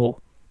there anymore.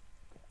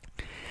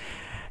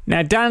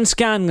 Now, Dan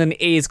Scanlon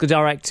is the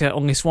director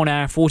on this 1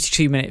 hour,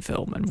 42-minute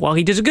film, and while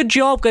he does a good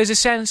job, there's a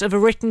sense of a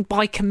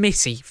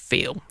written-by-committee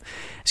feel,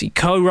 as he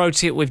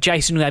co-wrote it with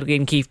Jason Ledley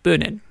and Keith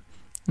Boonen.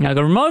 Now,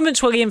 there are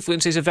moments where the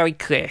influences are very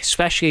clear,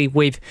 especially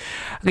with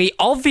the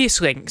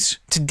obvious links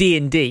to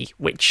D&D,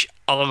 which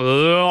a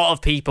lot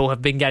of people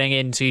have been getting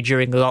into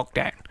during the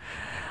lockdown.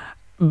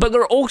 But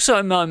there are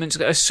also moments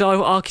that are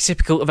so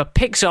archetypical of a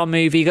Pixar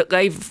movie that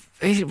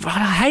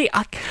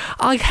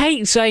I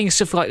hate saying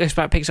stuff like this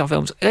about Pixar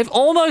films. They've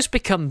almost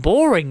become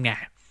boring now.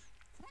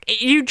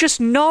 You just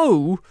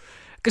know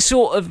the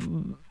sort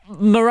of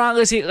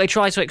morality that they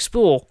try to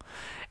explore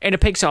in a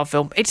Pixar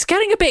film. It's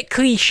getting a bit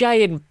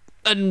cliche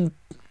and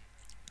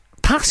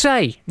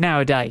passé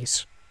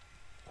nowadays.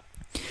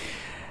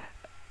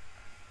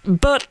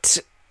 But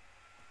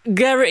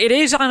it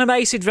is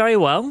animated very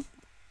well.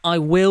 I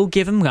will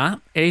give them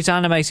that. It is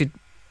animated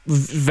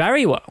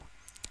very well.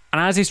 And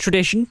as is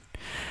tradition,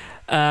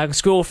 the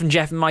score from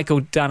Jeff and Michael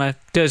Danner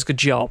does a good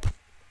job.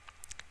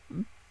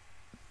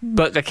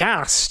 But the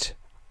cast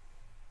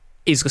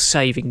is the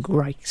saving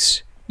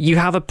grace. You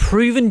have a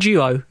proven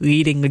duo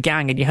leading the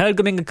gang, and you heard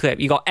them in the clip.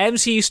 You got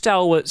MCU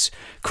stalwarts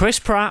Chris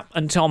Pratt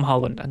and Tom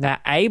Holland, and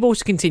they're able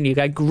to continue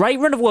their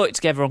great run of work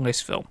together on this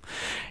film,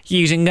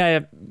 using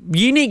their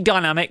unique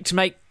dynamic to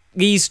make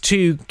these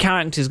two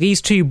characters,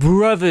 these two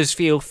brothers,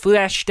 feel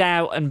fleshed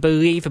out and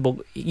believable.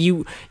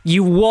 You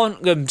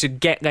want them to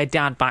get their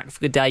dad back for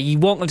the day. You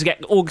want them to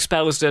get all the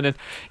spells done and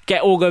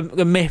get all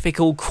the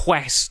mythical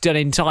quests done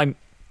in time.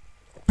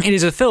 It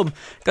is a film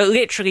that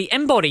literally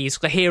embodies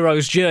the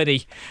hero's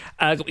journey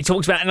that we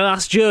talked about in the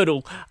last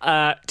journal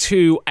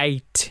to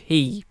a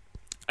T.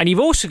 And you've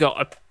also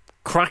got a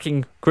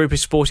cracking group of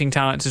sporting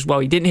talents as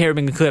well. You didn't hear him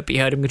in the clip, but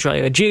you heard him in the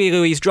trailer. Julia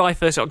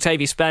Louis-Dreyfus,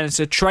 Octavia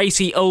Spencer,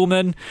 Tracy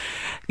Ullman,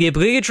 the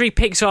obligatory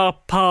Pixar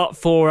part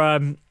for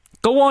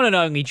the one and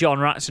only John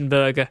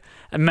Ratzenberger,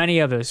 and many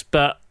others.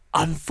 But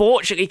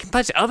unfortunately,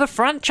 compared to other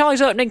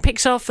franchise-opening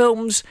Pixar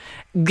films,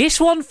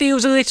 this one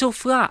feels a little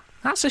flat.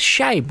 That's a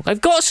shame.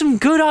 They've got some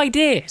good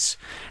ideas.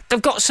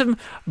 They've got some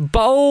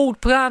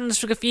bold plans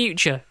for the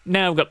future.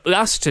 Now that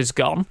Blaster's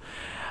gone,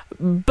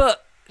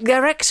 but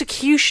their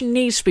execution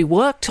needs to be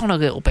worked on a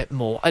little bit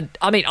more.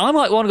 I mean, I'm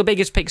like one of the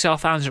biggest Pixar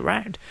fans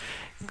around.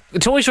 The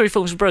Toy Story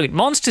films were brilliant.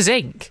 Monsters,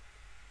 Inc.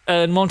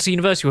 and Monster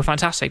University were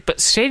fantastic. But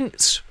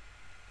since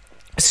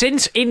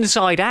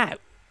Inside Out,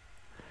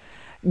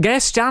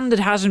 their standard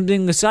hasn't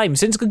been the same.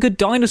 Since The Good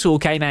Dinosaur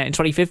came out in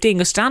 2015,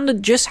 the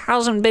standard just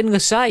hasn't been the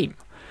same.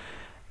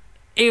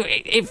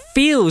 It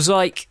feels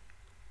like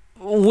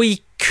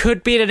we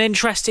could be at an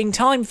interesting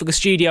time for the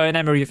studio in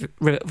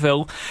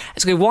Emeryville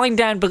as they wind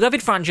down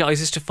beloved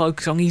franchises to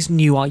focus on these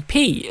new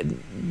IP.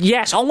 And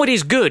yes, Onward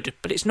is good,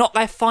 but it's not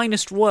their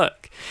finest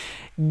work.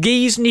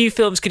 These new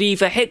films could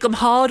either hit them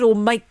hard or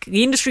make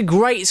the industry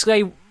great as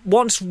they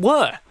once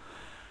were.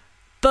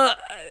 But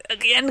at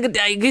the end of the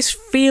day, this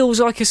feels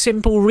like a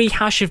simple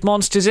rehash of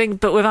Monsters, Inc.,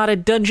 but with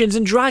added Dungeons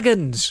and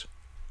Dragons.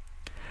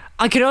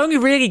 I can only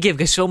really give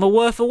this film a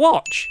worth a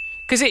watch,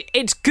 because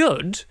it's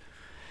good,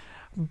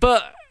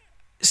 but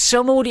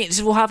some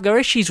audiences will have their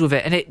issues with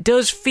it, and it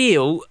does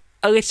feel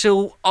a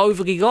little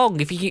overly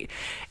long. If you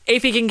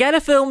can get a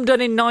film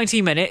done in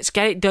 90 minutes,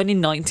 get it done in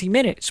 90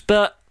 minutes.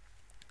 But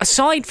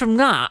aside from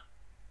that,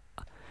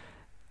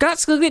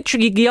 that's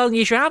literally the only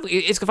issue I have.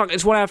 It's the fact that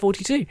it's 1 hour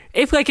 42.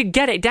 If they could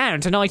get it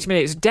down to 90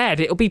 minutes dead,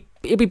 it'll be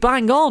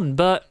bang on.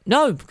 But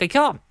no, they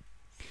can't.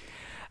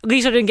 At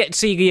least I didn't get to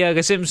see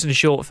the Simpsons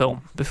short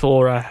film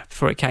before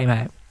it came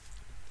out.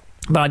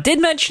 But I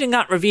did mention in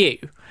that review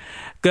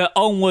that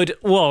Onward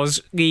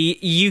was the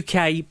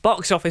UK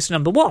box office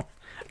 #1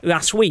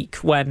 last week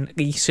when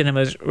the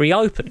cinemas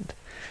reopened.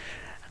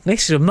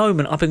 This is a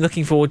moment I've been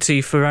looking forward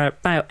to for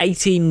about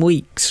 18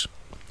 weeks.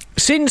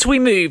 Since we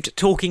moved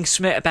Talking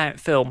Smith About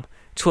Film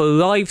to a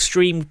live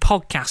streamed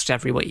podcast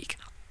every week,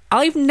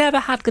 I've never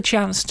had the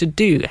chance to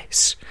do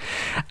this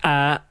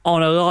I've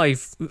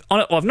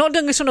not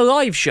done this on a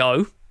live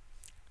show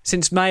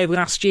since May of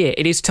last year.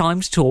 It is time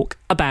to talk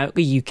about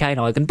the UK and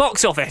Ireland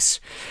box office.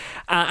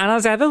 And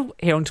as ever,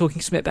 here on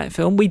Talking Smith About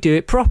Film, we do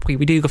it properly.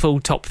 We do the full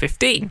top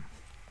 15.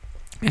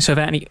 So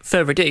without any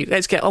further ado,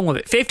 let's get on with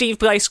it. 15th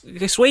place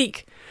this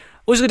week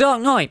was The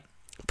Dark Knight.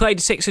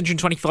 Played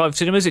 625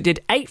 cinemas. It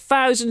did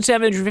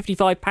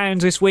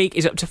 £8,755 this week.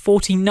 Is up to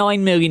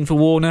 $49 million for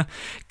Warner.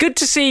 Good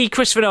to see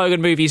Christopher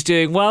Nolan movies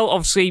doing well.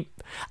 Obviously,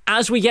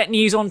 As we get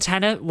news on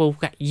Tenet, we'll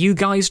let you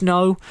guys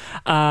know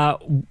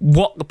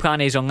what the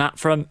plan is on that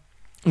front.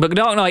 But The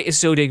Dark Knight is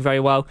still doing very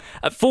well.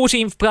 At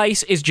 14th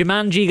place is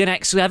Jumanji: The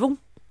Next Level,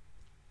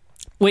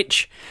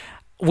 which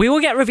we will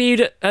get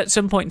reviewed at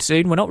some point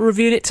soon. We're not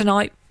reviewing it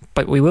tonight,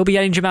 but we will be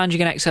getting Jumanji: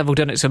 The Next Level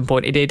done at some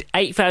point. It did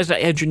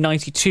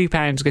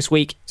 £8,892 this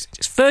week. It's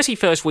its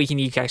 31st week in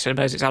UK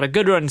cinemas. It's had a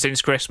good run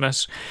since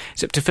Christmas.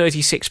 It's up to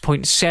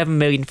 36.7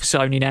 million for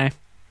Sony now.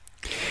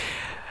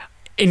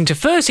 Into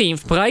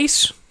 13th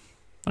place,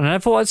 and I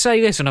thought I'd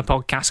say this on a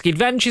podcast, The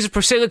Adventures of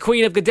Priscilla,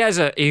 Queen of the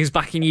Desert is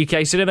back in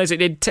UK cinemas. It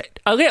did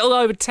a little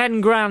over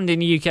 10 grand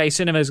in UK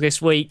cinemas this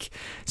week.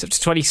 It's up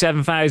to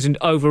 27,000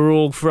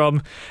 overall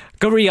from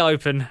the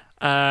reopen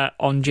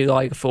on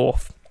July the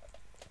 4th.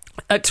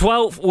 At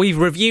 12th, we've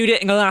reviewed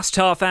it in the last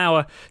half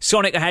hour,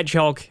 Sonic the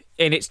Hedgehog.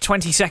 In its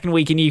 22nd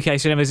week in UK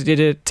cinemas, it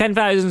did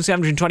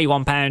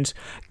 £10,721.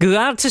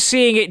 Glad to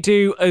see it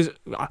do as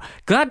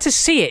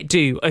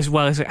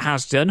well as it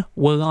has done.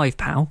 We're live,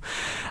 pal.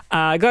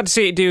 Glad to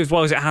see it do as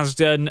well as it has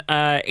done.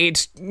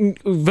 It's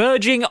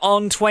verging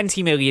on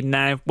 20 million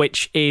now,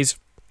 which is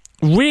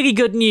really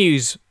good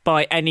news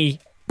by any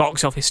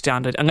box office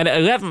standard. And then at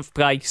 11th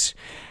place,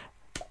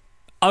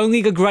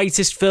 only the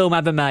greatest film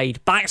ever made,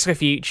 Back to the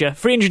Future.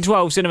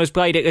 312 cinemas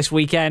played it this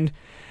weekend.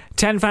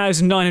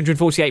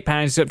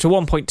 £10,948, up to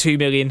 1.2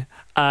 million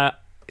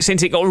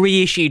since it got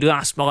reissued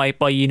last by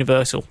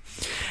Universal.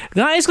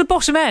 That is the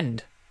bottom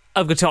end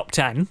of the top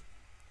 10.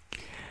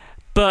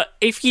 But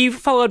if you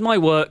followed my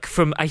work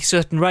from a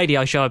certain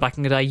radio show back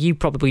in the day, you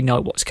probably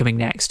know what's coming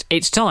next.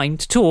 It's time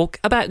to talk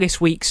about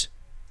this week's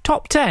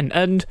top 10,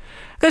 and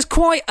there's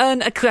quite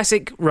an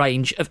eclectic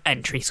range of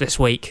entries this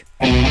week.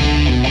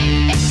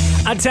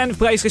 At 10th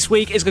place this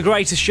week is The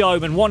Greatest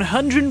Showman.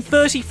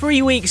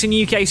 133 weeks in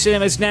UK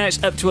cinemas. Now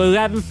it's up to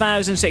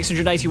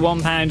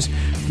 £11,681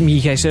 from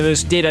UK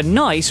cinemas. Did a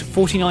nice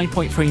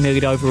 49.3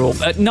 million overall.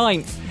 At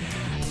 9th,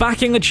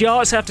 back in the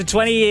charts after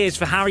 20 years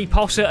for Harry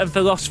Potter and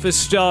Philosopher's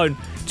Stone.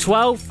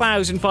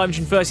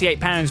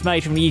 £12,538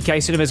 made from the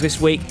UK cinemas this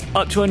week,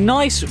 up to a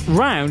nice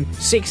round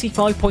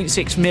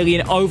 65.6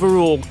 million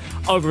overall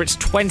over its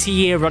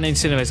 20-year run in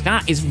cinemas.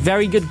 That is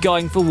very good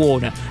going for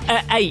Warner.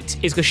 At 8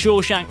 is The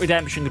Shawshank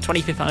Redemption, the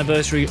 25th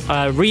anniversary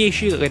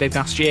reissue that they did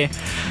last year.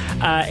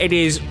 It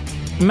is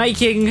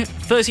making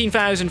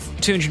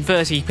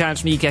 £13,230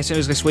 from the UK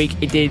cinemas this week.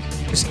 It did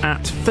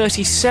at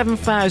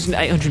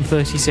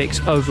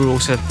 £37,836 overall,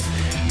 so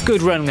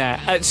good run there.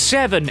 At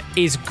 7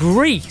 is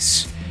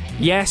Grease.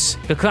 Yes,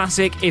 the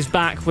classic is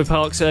back with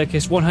Park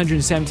Circus.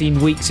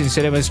 117 weeks in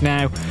cinemas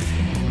now.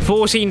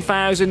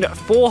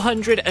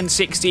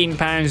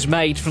 £14,416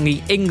 made from the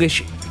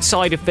English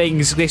side of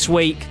things this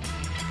week.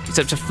 It's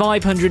up to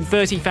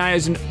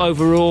 £530,000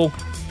 overall.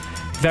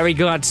 Very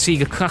glad to see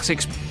the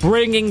classics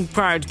bringing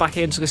crowds back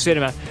into the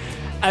cinema.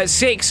 At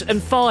 6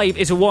 and 5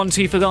 is a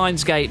 1-2 for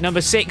Lionsgate.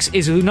 Number 6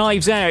 is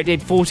Knives Out. It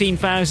did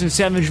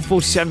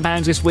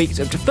 £14,747 this week. It's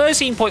up to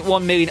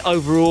 13.1 million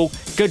overall.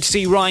 Good to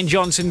see Rian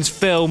Johnson's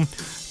film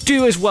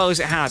do as well as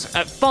it has.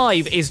 At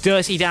 5 is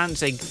Dirty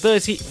Dancing.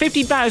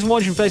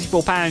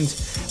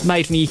 £50,134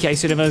 made from the UK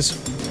cinemas.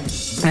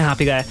 I'm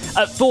happy there.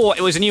 At 4,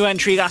 it was a new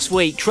entry last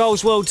week.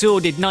 Trolls World Tour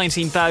did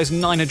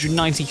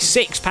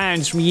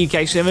 £19,996 from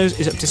UK cinemas.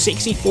 It's up to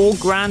 64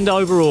 grand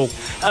overall.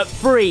 At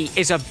 3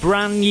 is a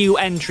brand new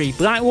entry.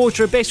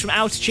 Blackwater Abyss from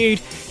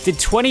Altitude did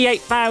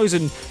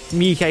 28,000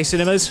 from UK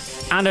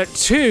cinemas. And at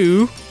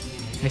 2,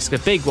 this is a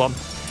big one.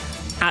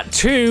 At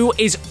 2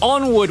 is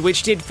Onward,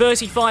 which did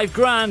 35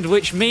 grand,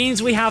 which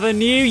means we have a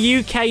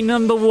new UK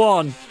number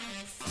 1.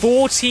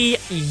 40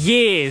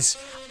 years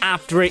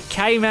after it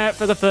came out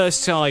for the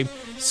first time.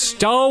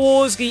 Star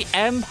Wars The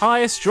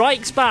Empire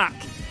Strikes Back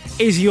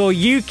is your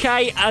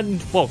UK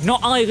and, well, not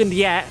Ireland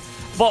yet,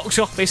 box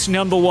office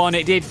number 1.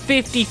 It did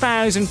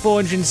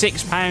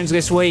 £50,406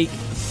 this week.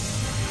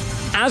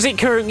 As it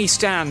currently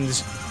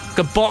stands,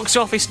 the box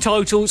office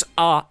totals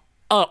are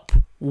up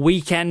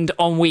weekend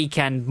on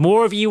weekend.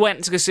 More of you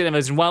went to the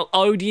cinemas, and while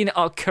Odeon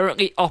are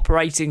currently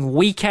operating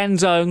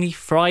weekends only,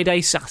 Friday,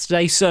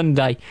 Saturday,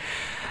 Sunday,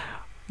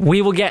 we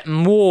will get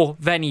more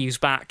venues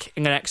back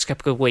in the next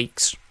couple of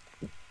weeks.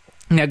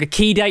 Now, the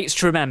key dates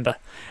to remember.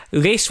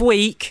 This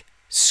week,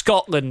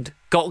 Scotland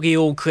got the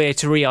all clear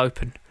to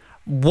reopen.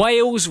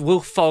 Wales will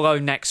follow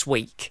next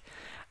week.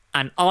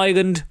 And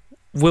Ireland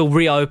will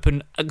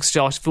reopen at the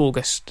start of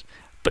August.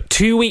 But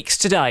 2 weeks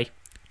today,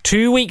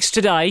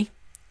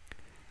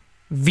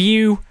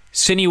 View,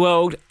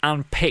 Cineworld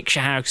and Picture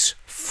House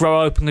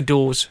throw open the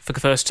doors for the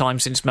first time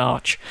since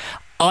March.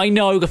 I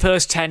know the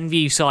first 10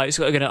 View sites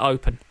that are going to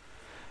open.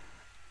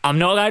 I'm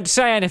not allowed to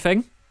say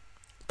anything,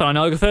 but I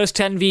know the first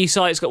 10 View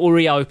sites that will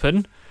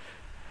reopen,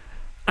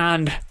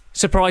 and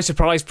surprise,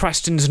 surprise,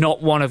 Preston's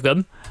not one of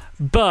them,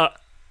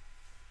 but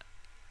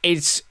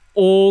it's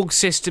all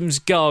systems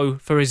go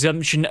for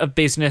resumption of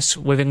business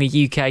within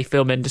the UK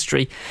film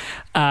industry.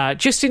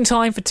 Just in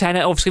time for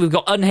Tenet. Obviously, we've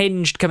got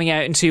Unhinged coming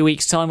out in 2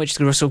 weeks' time, which is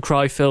the Russell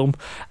Crowe film,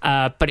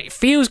 but it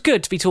feels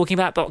good to be talking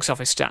about box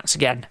office stats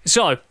again.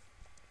 So,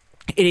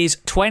 It is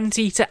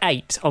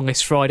 20-8 on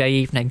this Friday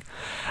evening.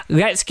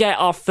 Let's get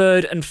our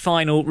third and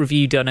final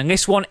review done. And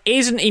this one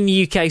isn't in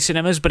UK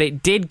cinemas, but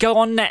it did go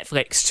on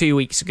Netflix 2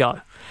 weeks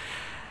ago.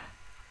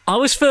 I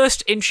was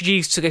first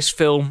introduced to this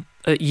film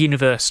at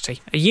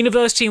university. A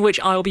university in which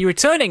I will be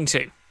returning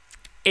to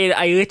in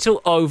a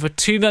little over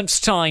 2 months'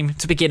 time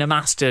to begin a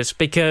master's.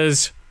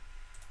 Because,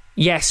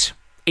 yes,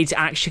 it's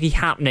actually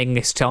happening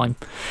this time.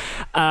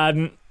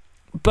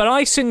 But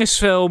I seen this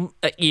film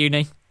at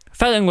uni,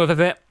 fell in love with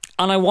it,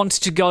 and I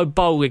wanted to go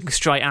bowling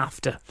straight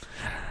after.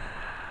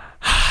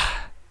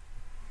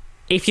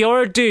 If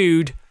you're a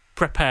dude,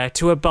 prepare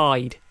to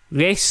abide.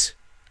 This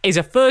is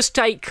a first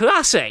take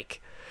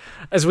classic.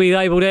 As we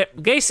labelled it,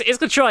 this is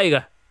the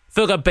trailer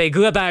for The Big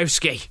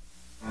Lebowski.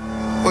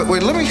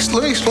 Wait, let me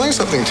explain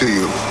something to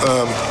you.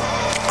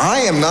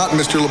 I am not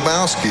Mr.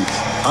 Lebowski.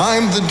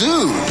 I'm the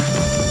dude.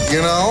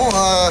 You know,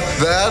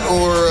 that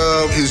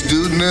or his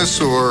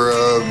dudeness or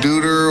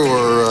duder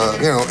or,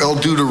 El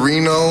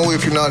Duderino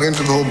if you're not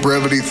into the whole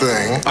brevity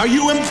thing. Are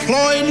you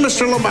employed,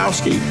 Mr.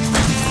 Lebowski?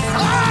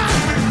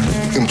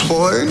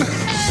 Employed?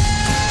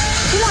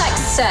 Do you like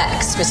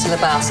sex, Mr.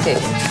 Lebowski?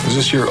 Is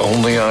this your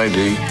only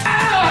ID?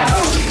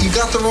 You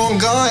got the wrong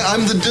guy.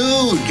 I'm the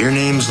dude. Your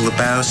name's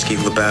Lebowski.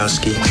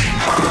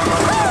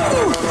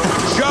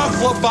 Jeff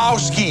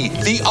Lebowski,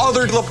 the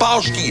other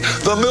Lebowski,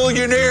 the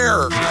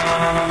millionaire.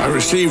 I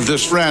received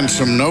this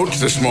ransom note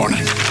this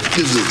morning.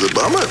 This is a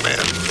bummer, man.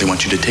 They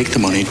want you to take the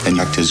money and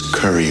act as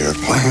courier.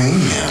 What do you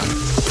mean, man?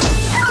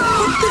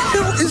 What the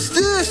hell is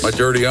this? My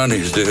dirty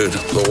undies, dude.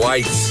 The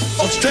whites.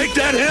 Let's take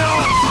that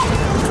hell.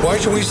 Why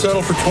should we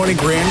settle for 20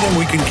 grand when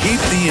we can keep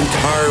the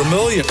entire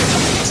million?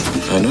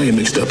 I know you're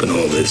mixed up in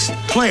all this.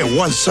 Playing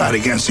one side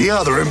against the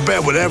other in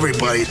bed with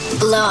everybody.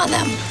 Blow on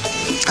them.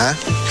 Huh?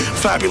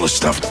 Fabulous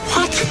stuff.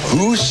 What?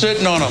 Who's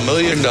sitting on $1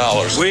 million?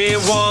 We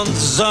want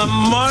the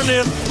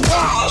money.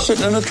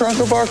 Sitting in the trunk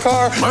of our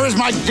car. Where's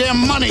my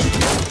damn money?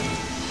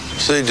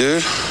 Say,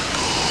 dude,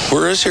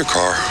 where is your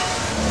car?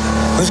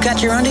 Who's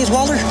got your undies,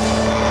 Walter?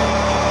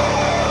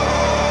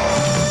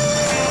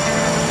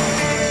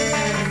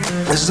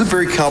 This is a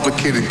very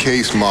complicated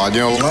case, Maud.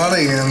 You know, a lot of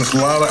ins, a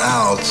lot of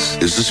outs.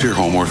 Is this your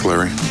homework,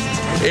 Larry?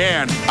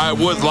 And I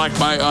would like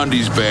my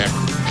undies back.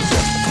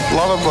 A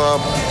lot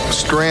of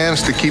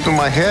strands to keep in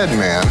my head,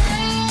 man.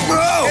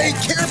 Whoa! Hey,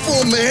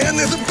 careful, man.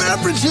 There's a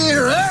beverage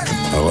here, huh?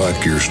 I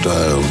like your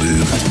style,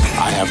 dude.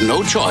 I have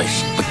no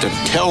choice but to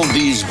tell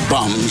these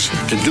bums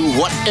to do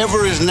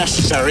whatever is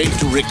necessary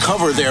to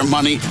recover their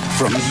money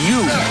from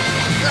you.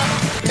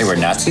 They were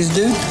Nazis,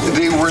 dude?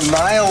 They were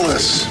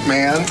nihilists,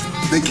 man.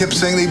 They kept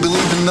saying they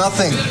believed in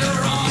nothing.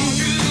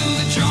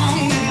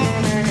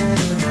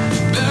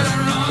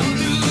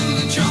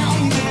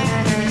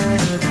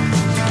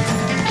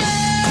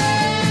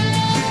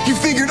 You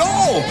figured,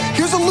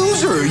 here's a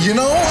loser,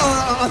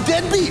 a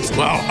deadbeat.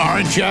 Well,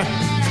 aren't you?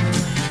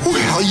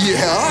 Well,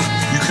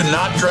 yeah. You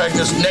cannot drag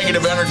this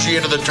negative energy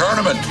into the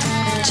tournament.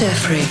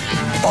 Jeffrey.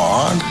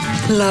 Maud?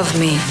 Love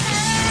me.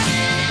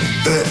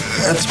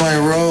 That's my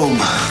robe.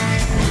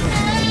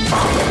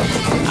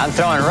 I'm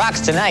throwing rocks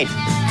tonight.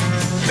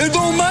 It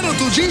don't matter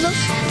to Jesus.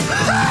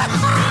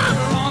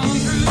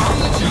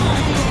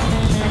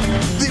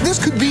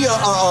 This could be a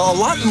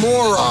lot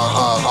more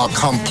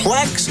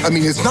complex. I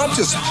mean,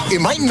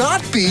 it might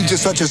not be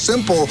just such a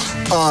simple,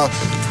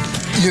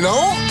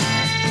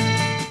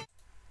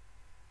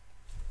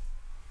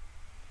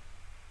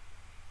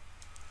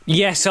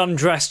 Yes, I'm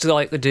dressed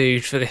like the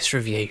dude for this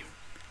review.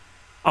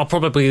 I'll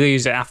probably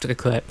lose it after the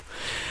clip.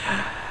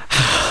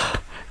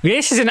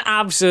 This is an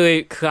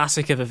absolute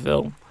classic of a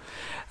film.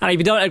 And if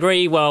you don't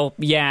agree, well,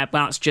 yeah,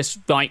 that's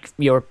just like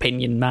your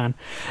opinion, man.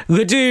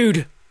 The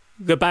dude,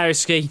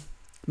 Lebowski,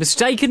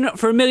 mistaken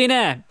for a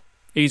millionaire,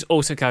 who's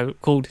also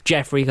called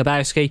Jeffrey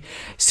Lebowski,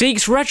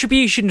 seeks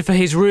retribution for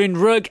his ruined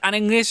rug and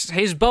enlists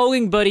his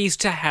bowling buddies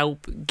to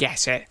help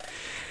get it.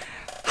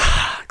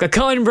 The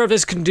Coen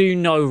brothers can do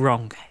no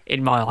wrong,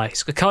 in my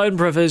eyes. The Coen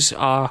brothers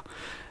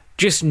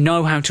just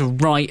know how to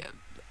write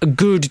a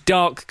good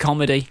dark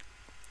comedy.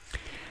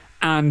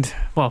 And,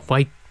 well,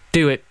 they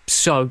do it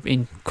so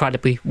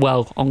incredibly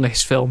well on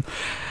this film.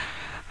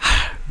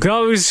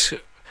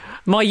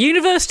 My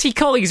university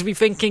colleagues will be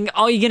thinking,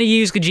 are you going to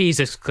use the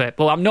Jesus clip?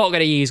 Well, I'm not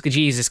going to use the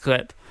Jesus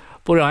clip.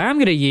 But what I am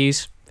going to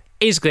use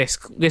is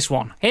this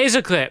one. Here's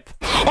a clip.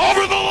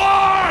 Over the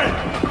line!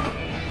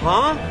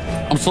 Huh?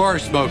 I'm sorry,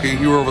 Smokey.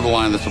 You were over the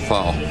line. That's a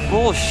foul.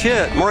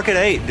 Bullshit. Mark it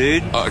 8,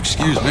 dude.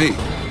 Excuse me.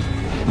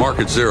 Mark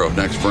it 0,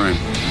 next frame.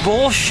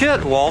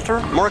 Bullshit,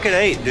 Walter. Mark it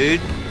 8,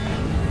 dude.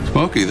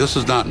 Smokey, this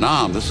is not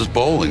Nam. This is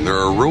bowling. There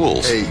are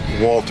rules. Hey,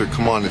 Walter,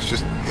 come on.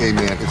 Hey,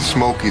 man, it's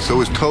Smokey, so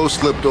his toe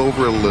slipped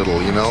over a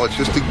little, It's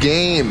just a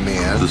game,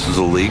 man. This is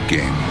a league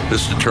game.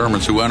 This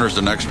determines who enters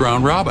the next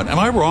round robin. Am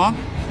I wrong?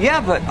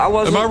 Yeah, but I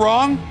wasn't... Am I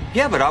wrong?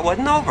 Yeah, but I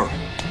wasn't over.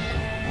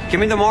 Give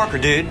me the marker,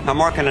 dude. I'm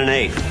marking an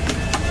 8.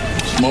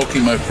 Smokey,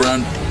 my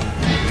friend,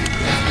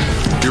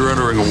 you're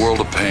entering a world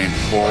of pain.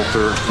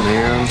 Walter,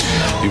 man.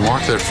 You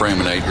mark that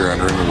frame an 8, you're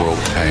entering a world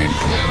of pain.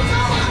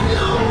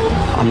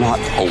 I'm not...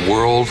 A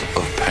world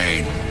of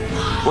pain.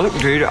 Look,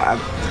 dude,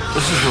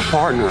 this is your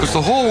partner. Has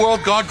the whole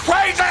world gone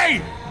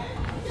crazy?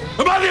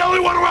 Am I the only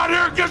one around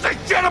here who gives a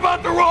shit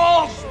about the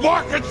rules?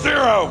 Market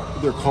zero!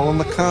 They're calling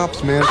the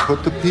cops, man.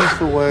 Put the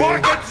piece away.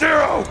 Market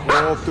zero!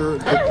 Walter,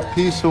 put the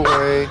piece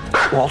away.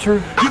 Walter?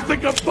 You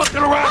think I'm fucking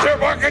around here?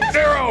 Market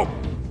zero!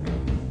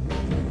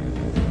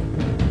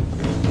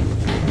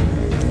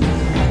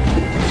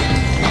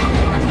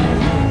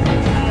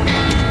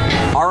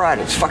 All right,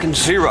 it's fucking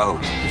zero.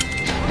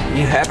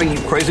 You happy, you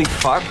crazy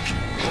fuck?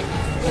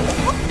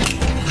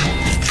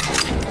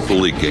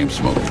 Fully game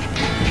smoke.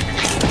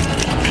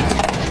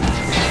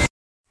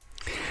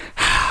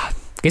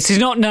 This is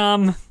not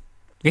Numb.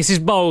 This is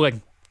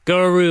bowling.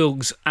 Go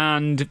rules.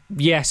 And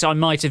yes, I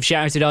might have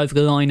shouted over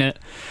the line at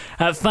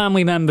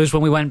family members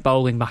when we went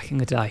bowling back in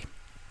the day.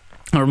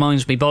 It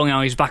reminds me, bowling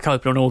alley is back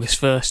open on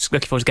August 1st.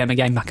 Looking forward to getting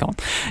the game back on.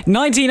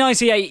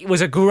 1998 was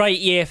a great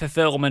year for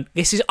film, and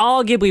this is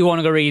arguably one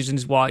of the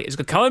reasons why. It's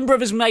the Coen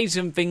brothers made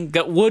something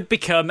that would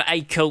become a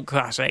cult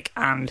classic,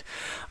 and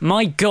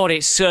my God,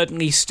 it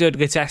certainly stood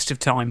the test of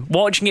time.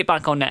 Watching it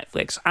back on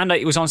Netflix, and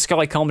it was on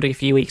Sky Comedy a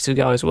few weeks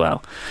ago as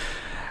well.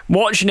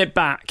 Watching it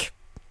back,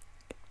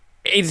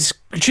 it's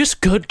just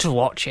good to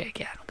watch it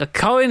again. The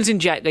Coens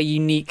inject their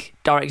unique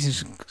directing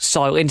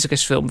style into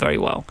this film very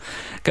well.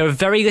 There are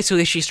very little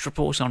issues to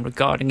report on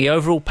regarding the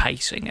overall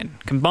pacing, and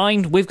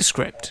combined with the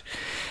script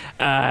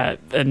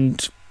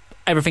and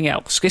everything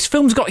else, this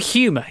film's got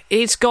humour,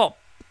 it's got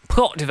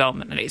plot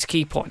development at its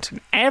key points, and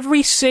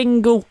every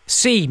single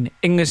scene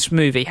in this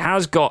movie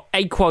has got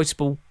a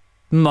quotable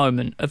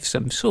moment of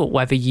some sort,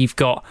 whether you've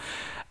got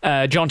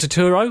John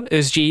Turturro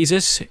as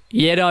Jesus,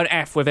 you don't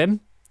F with him.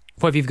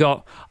 Whether you've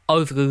got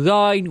Over the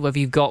Line, whether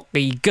you've got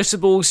the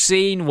Gussables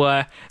scene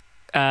where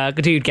the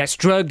dude gets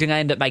drugged and they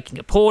end up making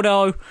a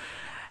porno.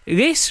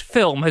 This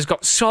film has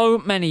got so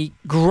many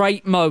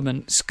great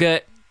moments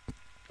that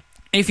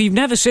if you've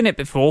never seen it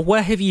before,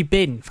 where have you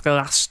been for the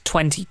last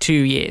 22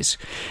 years?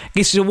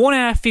 This is a 1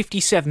 hour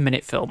 57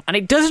 minute film, and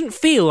it doesn't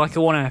feel like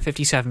a 1 hour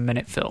 57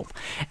 minute film.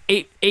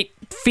 It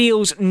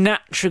feels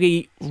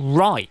naturally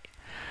right.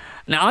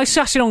 Now, I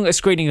sat in on a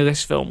screening of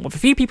this film with a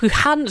few people who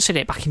hadn't seen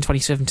it back in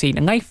 2017,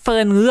 and they fell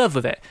in love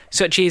with it,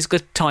 such is the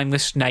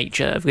timeless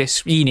nature of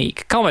this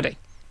unique comedy.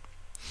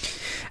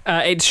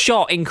 It's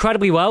shot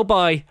incredibly well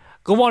by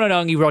the one and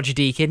only Roger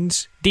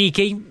Deakins.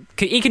 Deaky,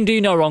 he can do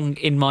no wrong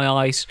in my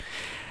eyes.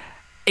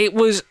 It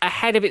was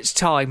ahead of its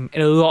time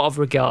in a lot of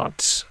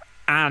regards,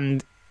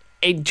 and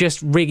it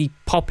just really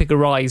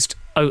popularised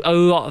a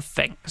lot of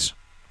things.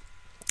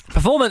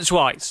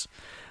 Performance-wise,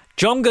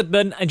 John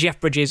Goodman and Jeff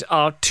Bridges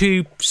are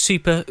two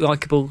super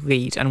likeable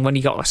leads, and when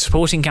you got a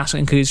supporting cast that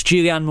includes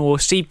Julianne Moore,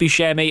 Steve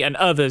Buscemi and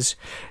others,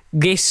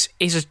 this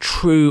is a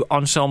true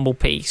ensemble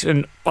piece.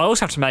 And I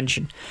also have to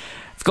mention,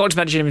 forgot to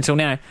mention him until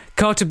now,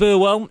 Carter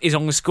Burwell is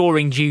on the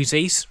scoring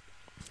duties,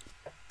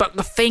 but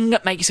the thing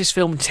that makes this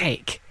film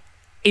tick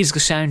is the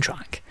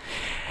soundtrack.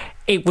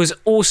 It was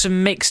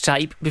Awesome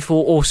Mixtape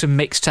before Awesome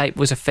Mixtape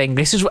was a thing.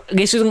 This is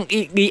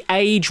the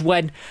age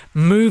when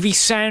movie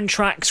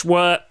soundtracks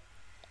were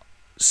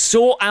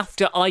sought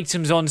after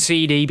items on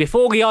CD,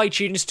 before the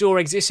iTunes store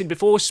existed,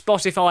 before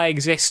Spotify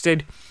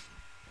existed.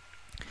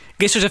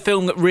 This was a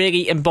film that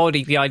really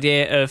embodied the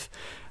idea of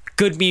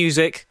good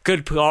music,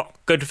 good plot,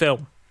 good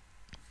film.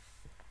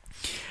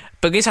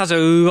 But this has a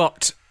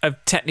lot of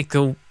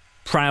technical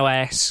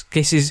prowess.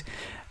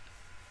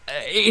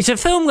 It's a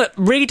film that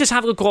really does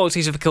have the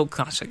qualities of a cult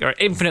classic. There are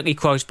infinitely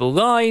quotable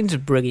lines, a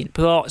brilliant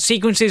plot,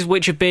 sequences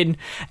which have been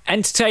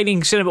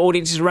entertaining cinema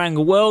audiences around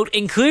the world,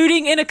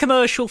 including in a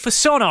commercial for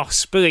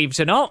Sonos, believe it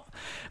or not.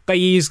 They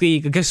use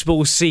the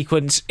Gussables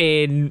sequence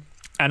in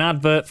an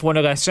advert for one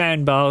of their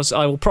soundbars.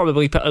 I will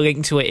probably put a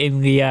link to it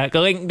in the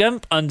link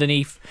dump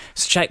underneath,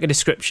 so check the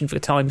description for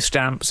the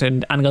timestamps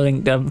and the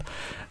link dump.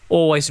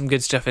 Always some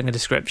good stuff in the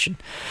description.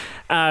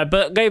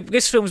 But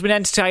this film's been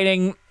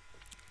entertaining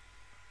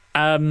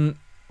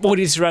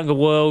audiences around the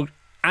world,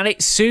 and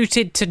it's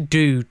suited to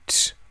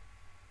dudes.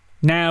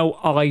 Now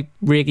I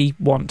really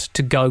want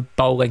to go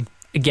bowling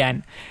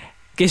again.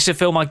 This is a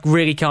film I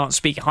really can't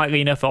speak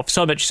highly enough of,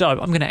 so much so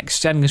I'm going to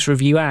extend this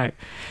review out.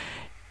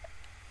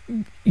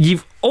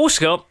 You've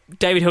also got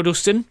David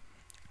Huddleston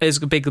as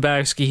the Big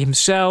Lebowski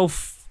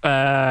himself,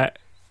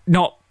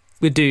 not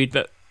the dude,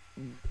 but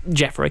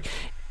Jeffrey.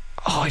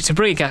 Oh, it's a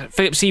brilliant cast.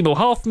 Philip Seymour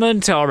Hoffman,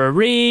 Tara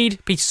Reid,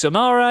 Peter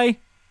Stormare.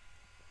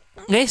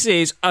 This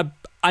is an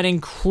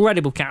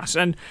incredible cast,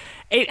 and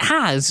it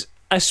has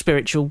a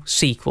spiritual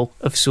sequel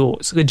of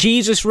sorts. The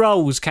Jesus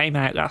Rolls came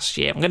out last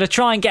year. I'm going to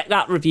try and get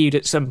that reviewed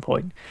at some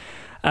point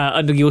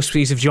under the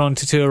auspices of John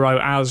Turturro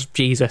as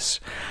Jesus.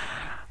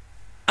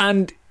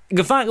 And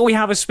the fact that we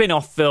have a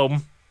spin-off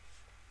film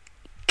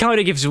kind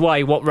of gives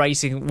away what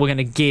rating we're going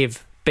to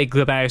give Big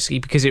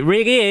Lebowski, because it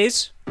really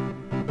is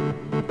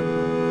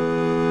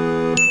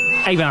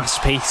a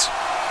masterpiece.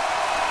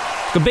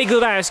 The Big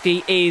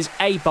Lebowski is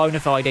a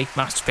bona fide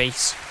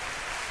masterpiece.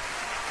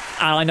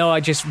 And I know I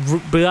just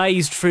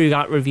blazed through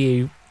that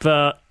review,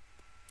 but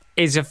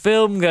it's a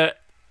film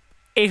that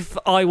if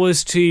I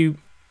was to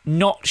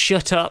not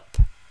shut up,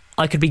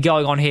 I could be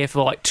going on here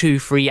for like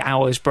 2-3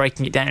 hours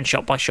breaking it down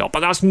shot by shot,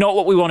 but that's not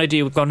what we want to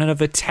do. We've got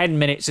another 10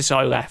 minutes or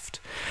so left.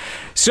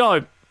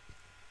 So,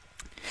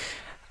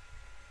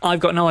 I've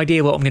got no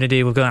idea what I'm going to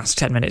do with the last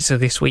 10 minutes of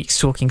this week's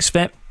Talking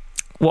Smith.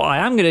 What I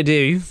am going to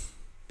do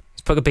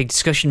is put a big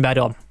discussion bed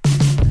on,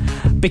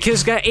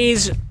 because there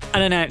is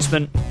an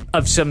announcement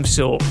of some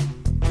sort.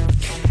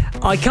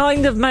 I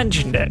kind of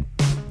mentioned it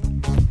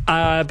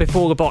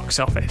before the box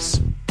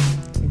office,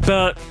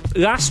 but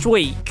last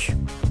week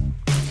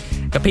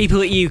the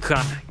people at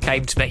UCLan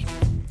came to me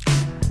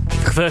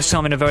for the first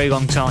time in a very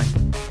long time.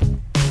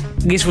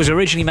 This was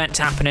originally meant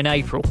to happen in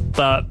April,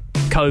 but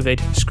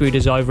COVID screwed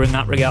us over in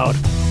that regard.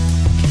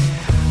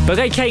 But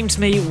they came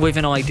to me with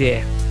an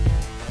idea.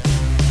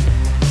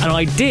 An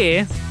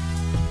idea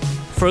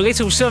for a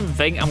little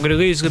something, I'm going to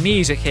lose the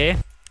music here,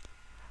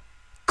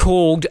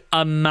 called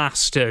a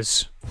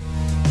Masters.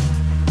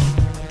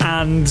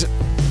 And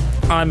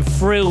I'm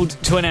thrilled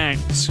to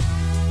announce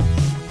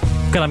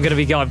that I'm going to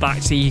be going back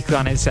to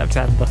UCLan in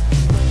September.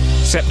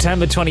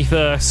 September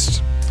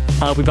 21st,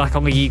 I'll be back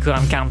on the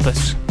UCLan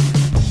campus.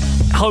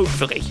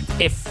 Hopefully,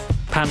 if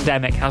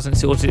pandemic hasn't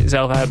sorted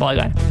itself out by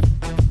then.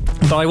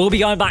 But I will be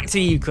going back to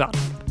UCLan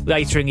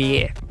later in the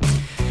year.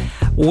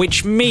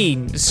 Which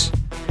means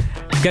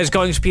there's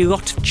going to be a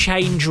lot of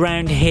change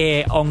around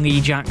here on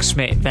the Jack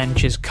Smith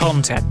Ventures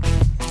content.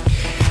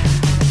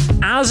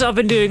 As I've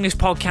been doing this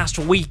podcast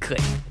weekly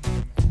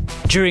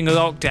during the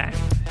lockdown,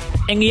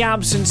 in the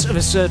absence of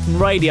a certain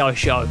radio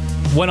show,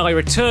 when I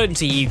return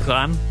to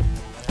UCLan,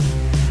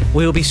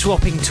 we'll be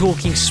swapping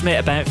Talking Smith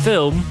about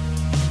film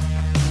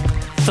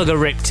for the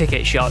Rip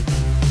Ticket Show.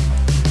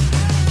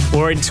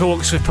 We're in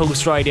talks with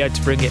Pulse Radio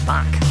to bring it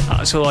back.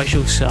 That's all I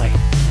shall say.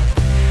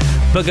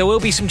 But there will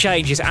be some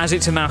changes as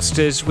it's a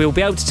Masters. We'll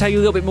be able to tell you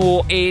a little bit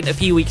more in a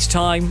few weeks'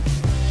 time,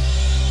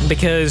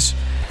 because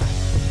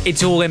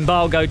it's all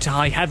embargoed to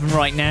high heaven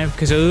right now,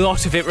 because a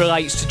lot of it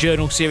relates to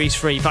Journal Series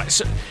 3. In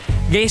fact,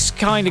 this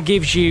kind of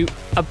gives you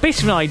a bit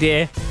of an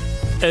idea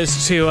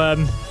as to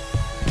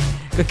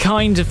the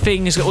kind of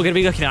things that we're going to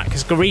be looking at,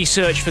 because the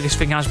research for this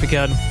thing has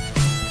begun.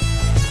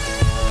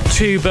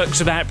 2 books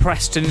about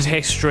Preston's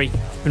history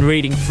I've been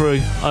reading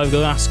through over the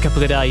last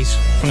couple of days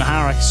from the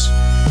Harris,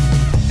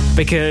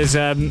 because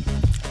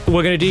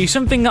we're going to do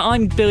something that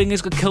I'm billing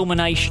as the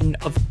culmination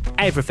of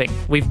everything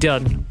we've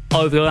done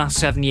over the last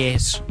 7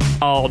 years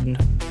on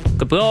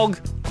the blog,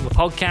 on the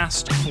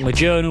podcast, on the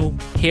journal,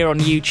 here on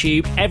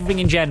YouTube, everything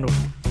in general.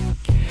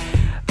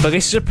 But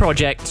this is a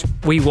project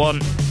we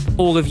want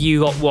all of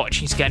you lot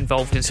watching to get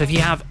involved in. So if you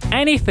have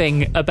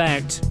anything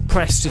about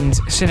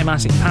Preston's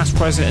cinematic past,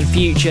 present and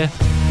future,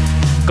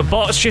 the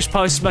bots just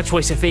posted my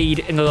Twitter feed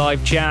in the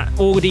live chat,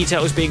 all the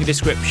details being in the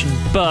description.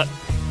 But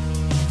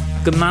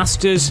the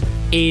Masters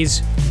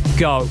is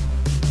go.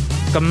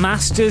 The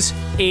Masters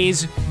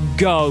is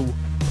go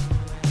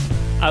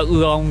at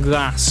long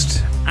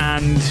last,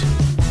 and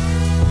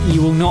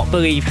you will not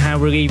believe how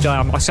relieved I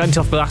am. I sent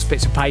off the last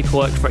bits of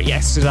paperwork for it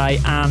yesterday,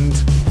 and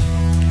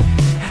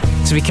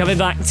to be coming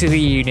back to the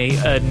uni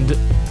and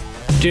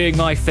doing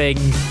my thing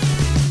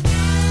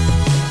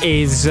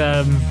is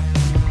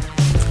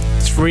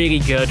it's really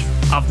good.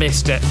 I've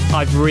missed it.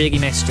 I've really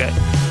missed it.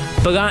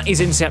 But that is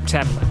in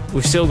September.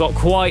 We've still got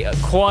quite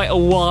a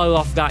while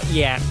off that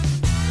yet.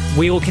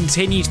 We will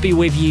continue to be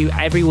with you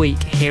every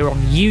week here on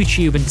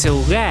YouTube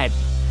until then,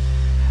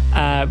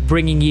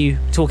 bringing you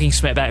Talking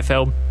Smith about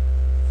film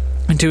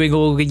and doing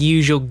all the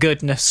usual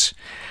goodness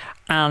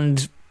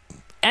and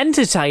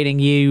entertaining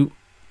you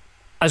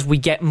as we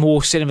get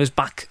more cinemas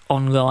back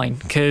online,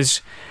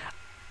 because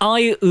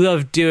I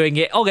love doing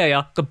it. Oh,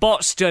 yeah, the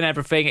bot's done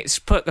everything. It's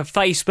put the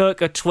Facebook,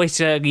 the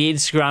Twitter, the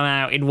Instagram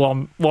out in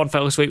one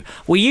fell swoop.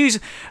 We use,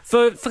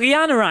 for the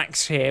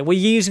anoraks here, we're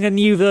using a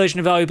new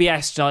version of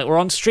OBS tonight. We're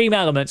on Stream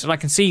Elements, and I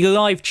can see the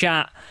live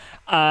chat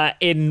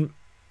in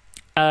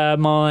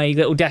my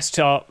little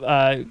desktop.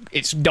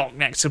 It's docked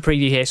next to the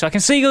preview here, so I can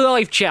see the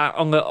live chat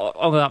on the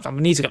laptop. I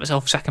need to get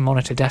myself a second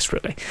monitor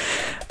desperately.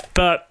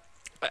 But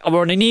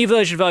we're on a new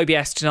version of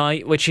OBS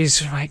tonight, which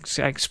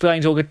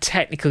explains all the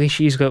technical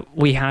issues that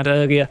we had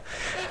earlier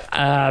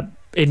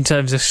in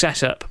terms of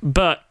setup.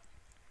 But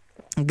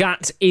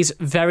that is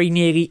very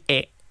nearly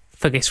it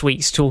for this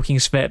week's Talking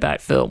Smith about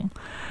film.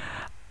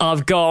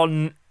 I've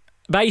gone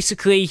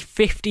basically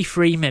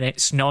 53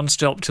 minutes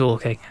non-stop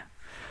talking.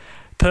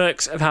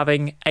 Perks of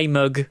having a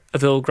mug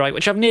of Earl Grey,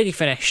 which I've nearly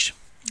finished.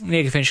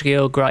 Nearly finished the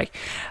Earl Grey.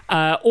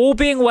 All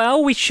being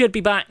well, we should be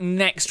back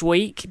next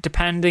week,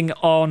 depending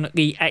on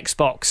the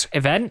Xbox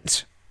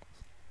event.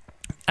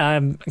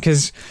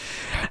 Because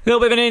a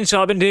little bit of an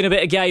insight, I've been doing a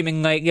bit of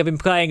gaming lately. I've been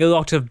playing a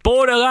lot of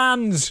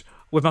Borderlands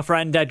with my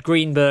friend Ed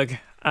Greenberg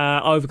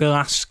over the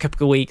last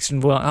couple of weeks,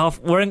 and we're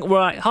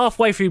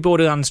halfway through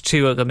Borderlands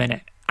 2 at the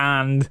minute.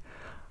 And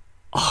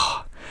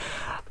I'm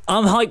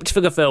hyped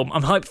for the film.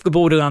 I'm hyped for the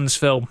Borderlands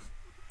film.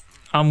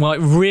 I'm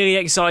really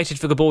excited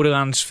for the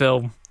Borderlands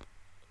film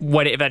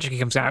when it eventually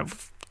comes out.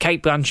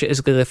 Cate Blanchett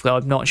as Lilith,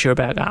 I'm not sure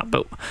about that,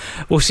 but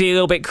we'll see a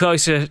little bit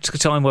closer to the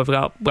time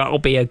whether that'll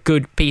be a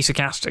good piece of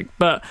casting.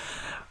 But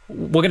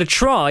we're going to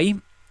try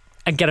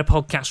and get a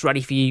podcast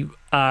ready for you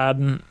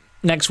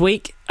next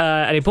week.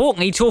 And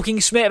importantly,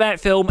 Talking Smith About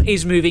Film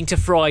is moving to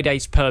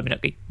Fridays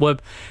permanently. We're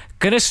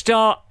going to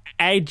start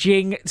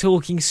edging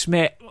Talking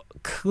Smith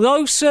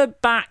closer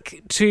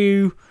back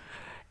to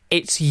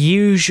its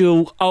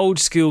usual old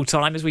school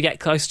time as we get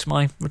close to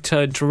my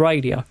return to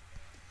radio.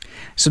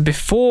 So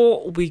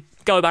before we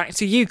go back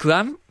to you,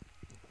 Clem,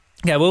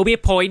 there will be a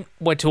point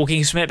where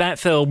Talking Smith About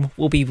Film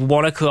will be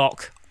 1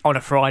 o'clock on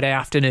a Friday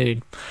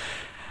afternoon,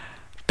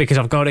 because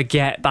I've got to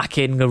get back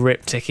in the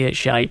rip ticket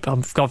shape.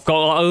 I've got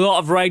a lot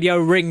of radio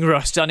ring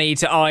rust I need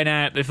to iron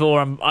out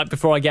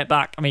before I get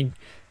back. I mean,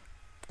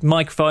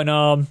 microphone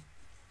arm,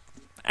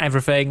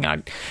 everything.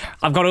 I've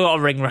got a lot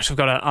of ring rust I've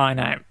got to iron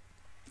out.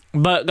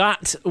 But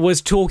that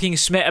was Talking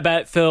Smith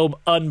About Film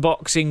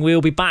unboxing.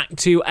 We'll be back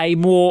to a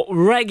more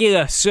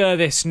regular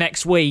service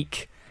next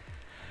week.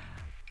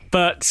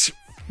 But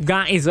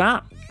that is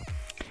that.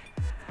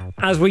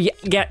 As we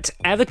get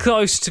ever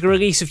close to the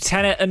release of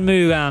Tenet and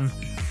Mulan,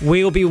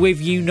 we'll be with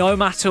you no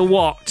matter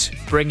what,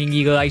 bringing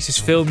you the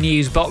latest film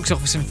news, box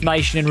office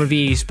information and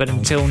reviews. But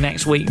until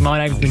next week,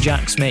 my name's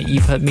Jack Smith.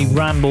 You've heard me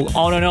ramble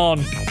on and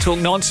on, talk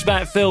nonsense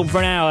about film for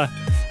an hour.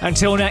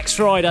 Until next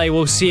Friday,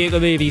 we'll see you at the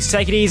movies.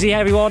 Take it easy,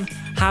 everyone.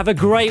 Have a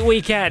great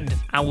weekend,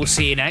 and we'll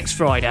see you next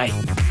Friday.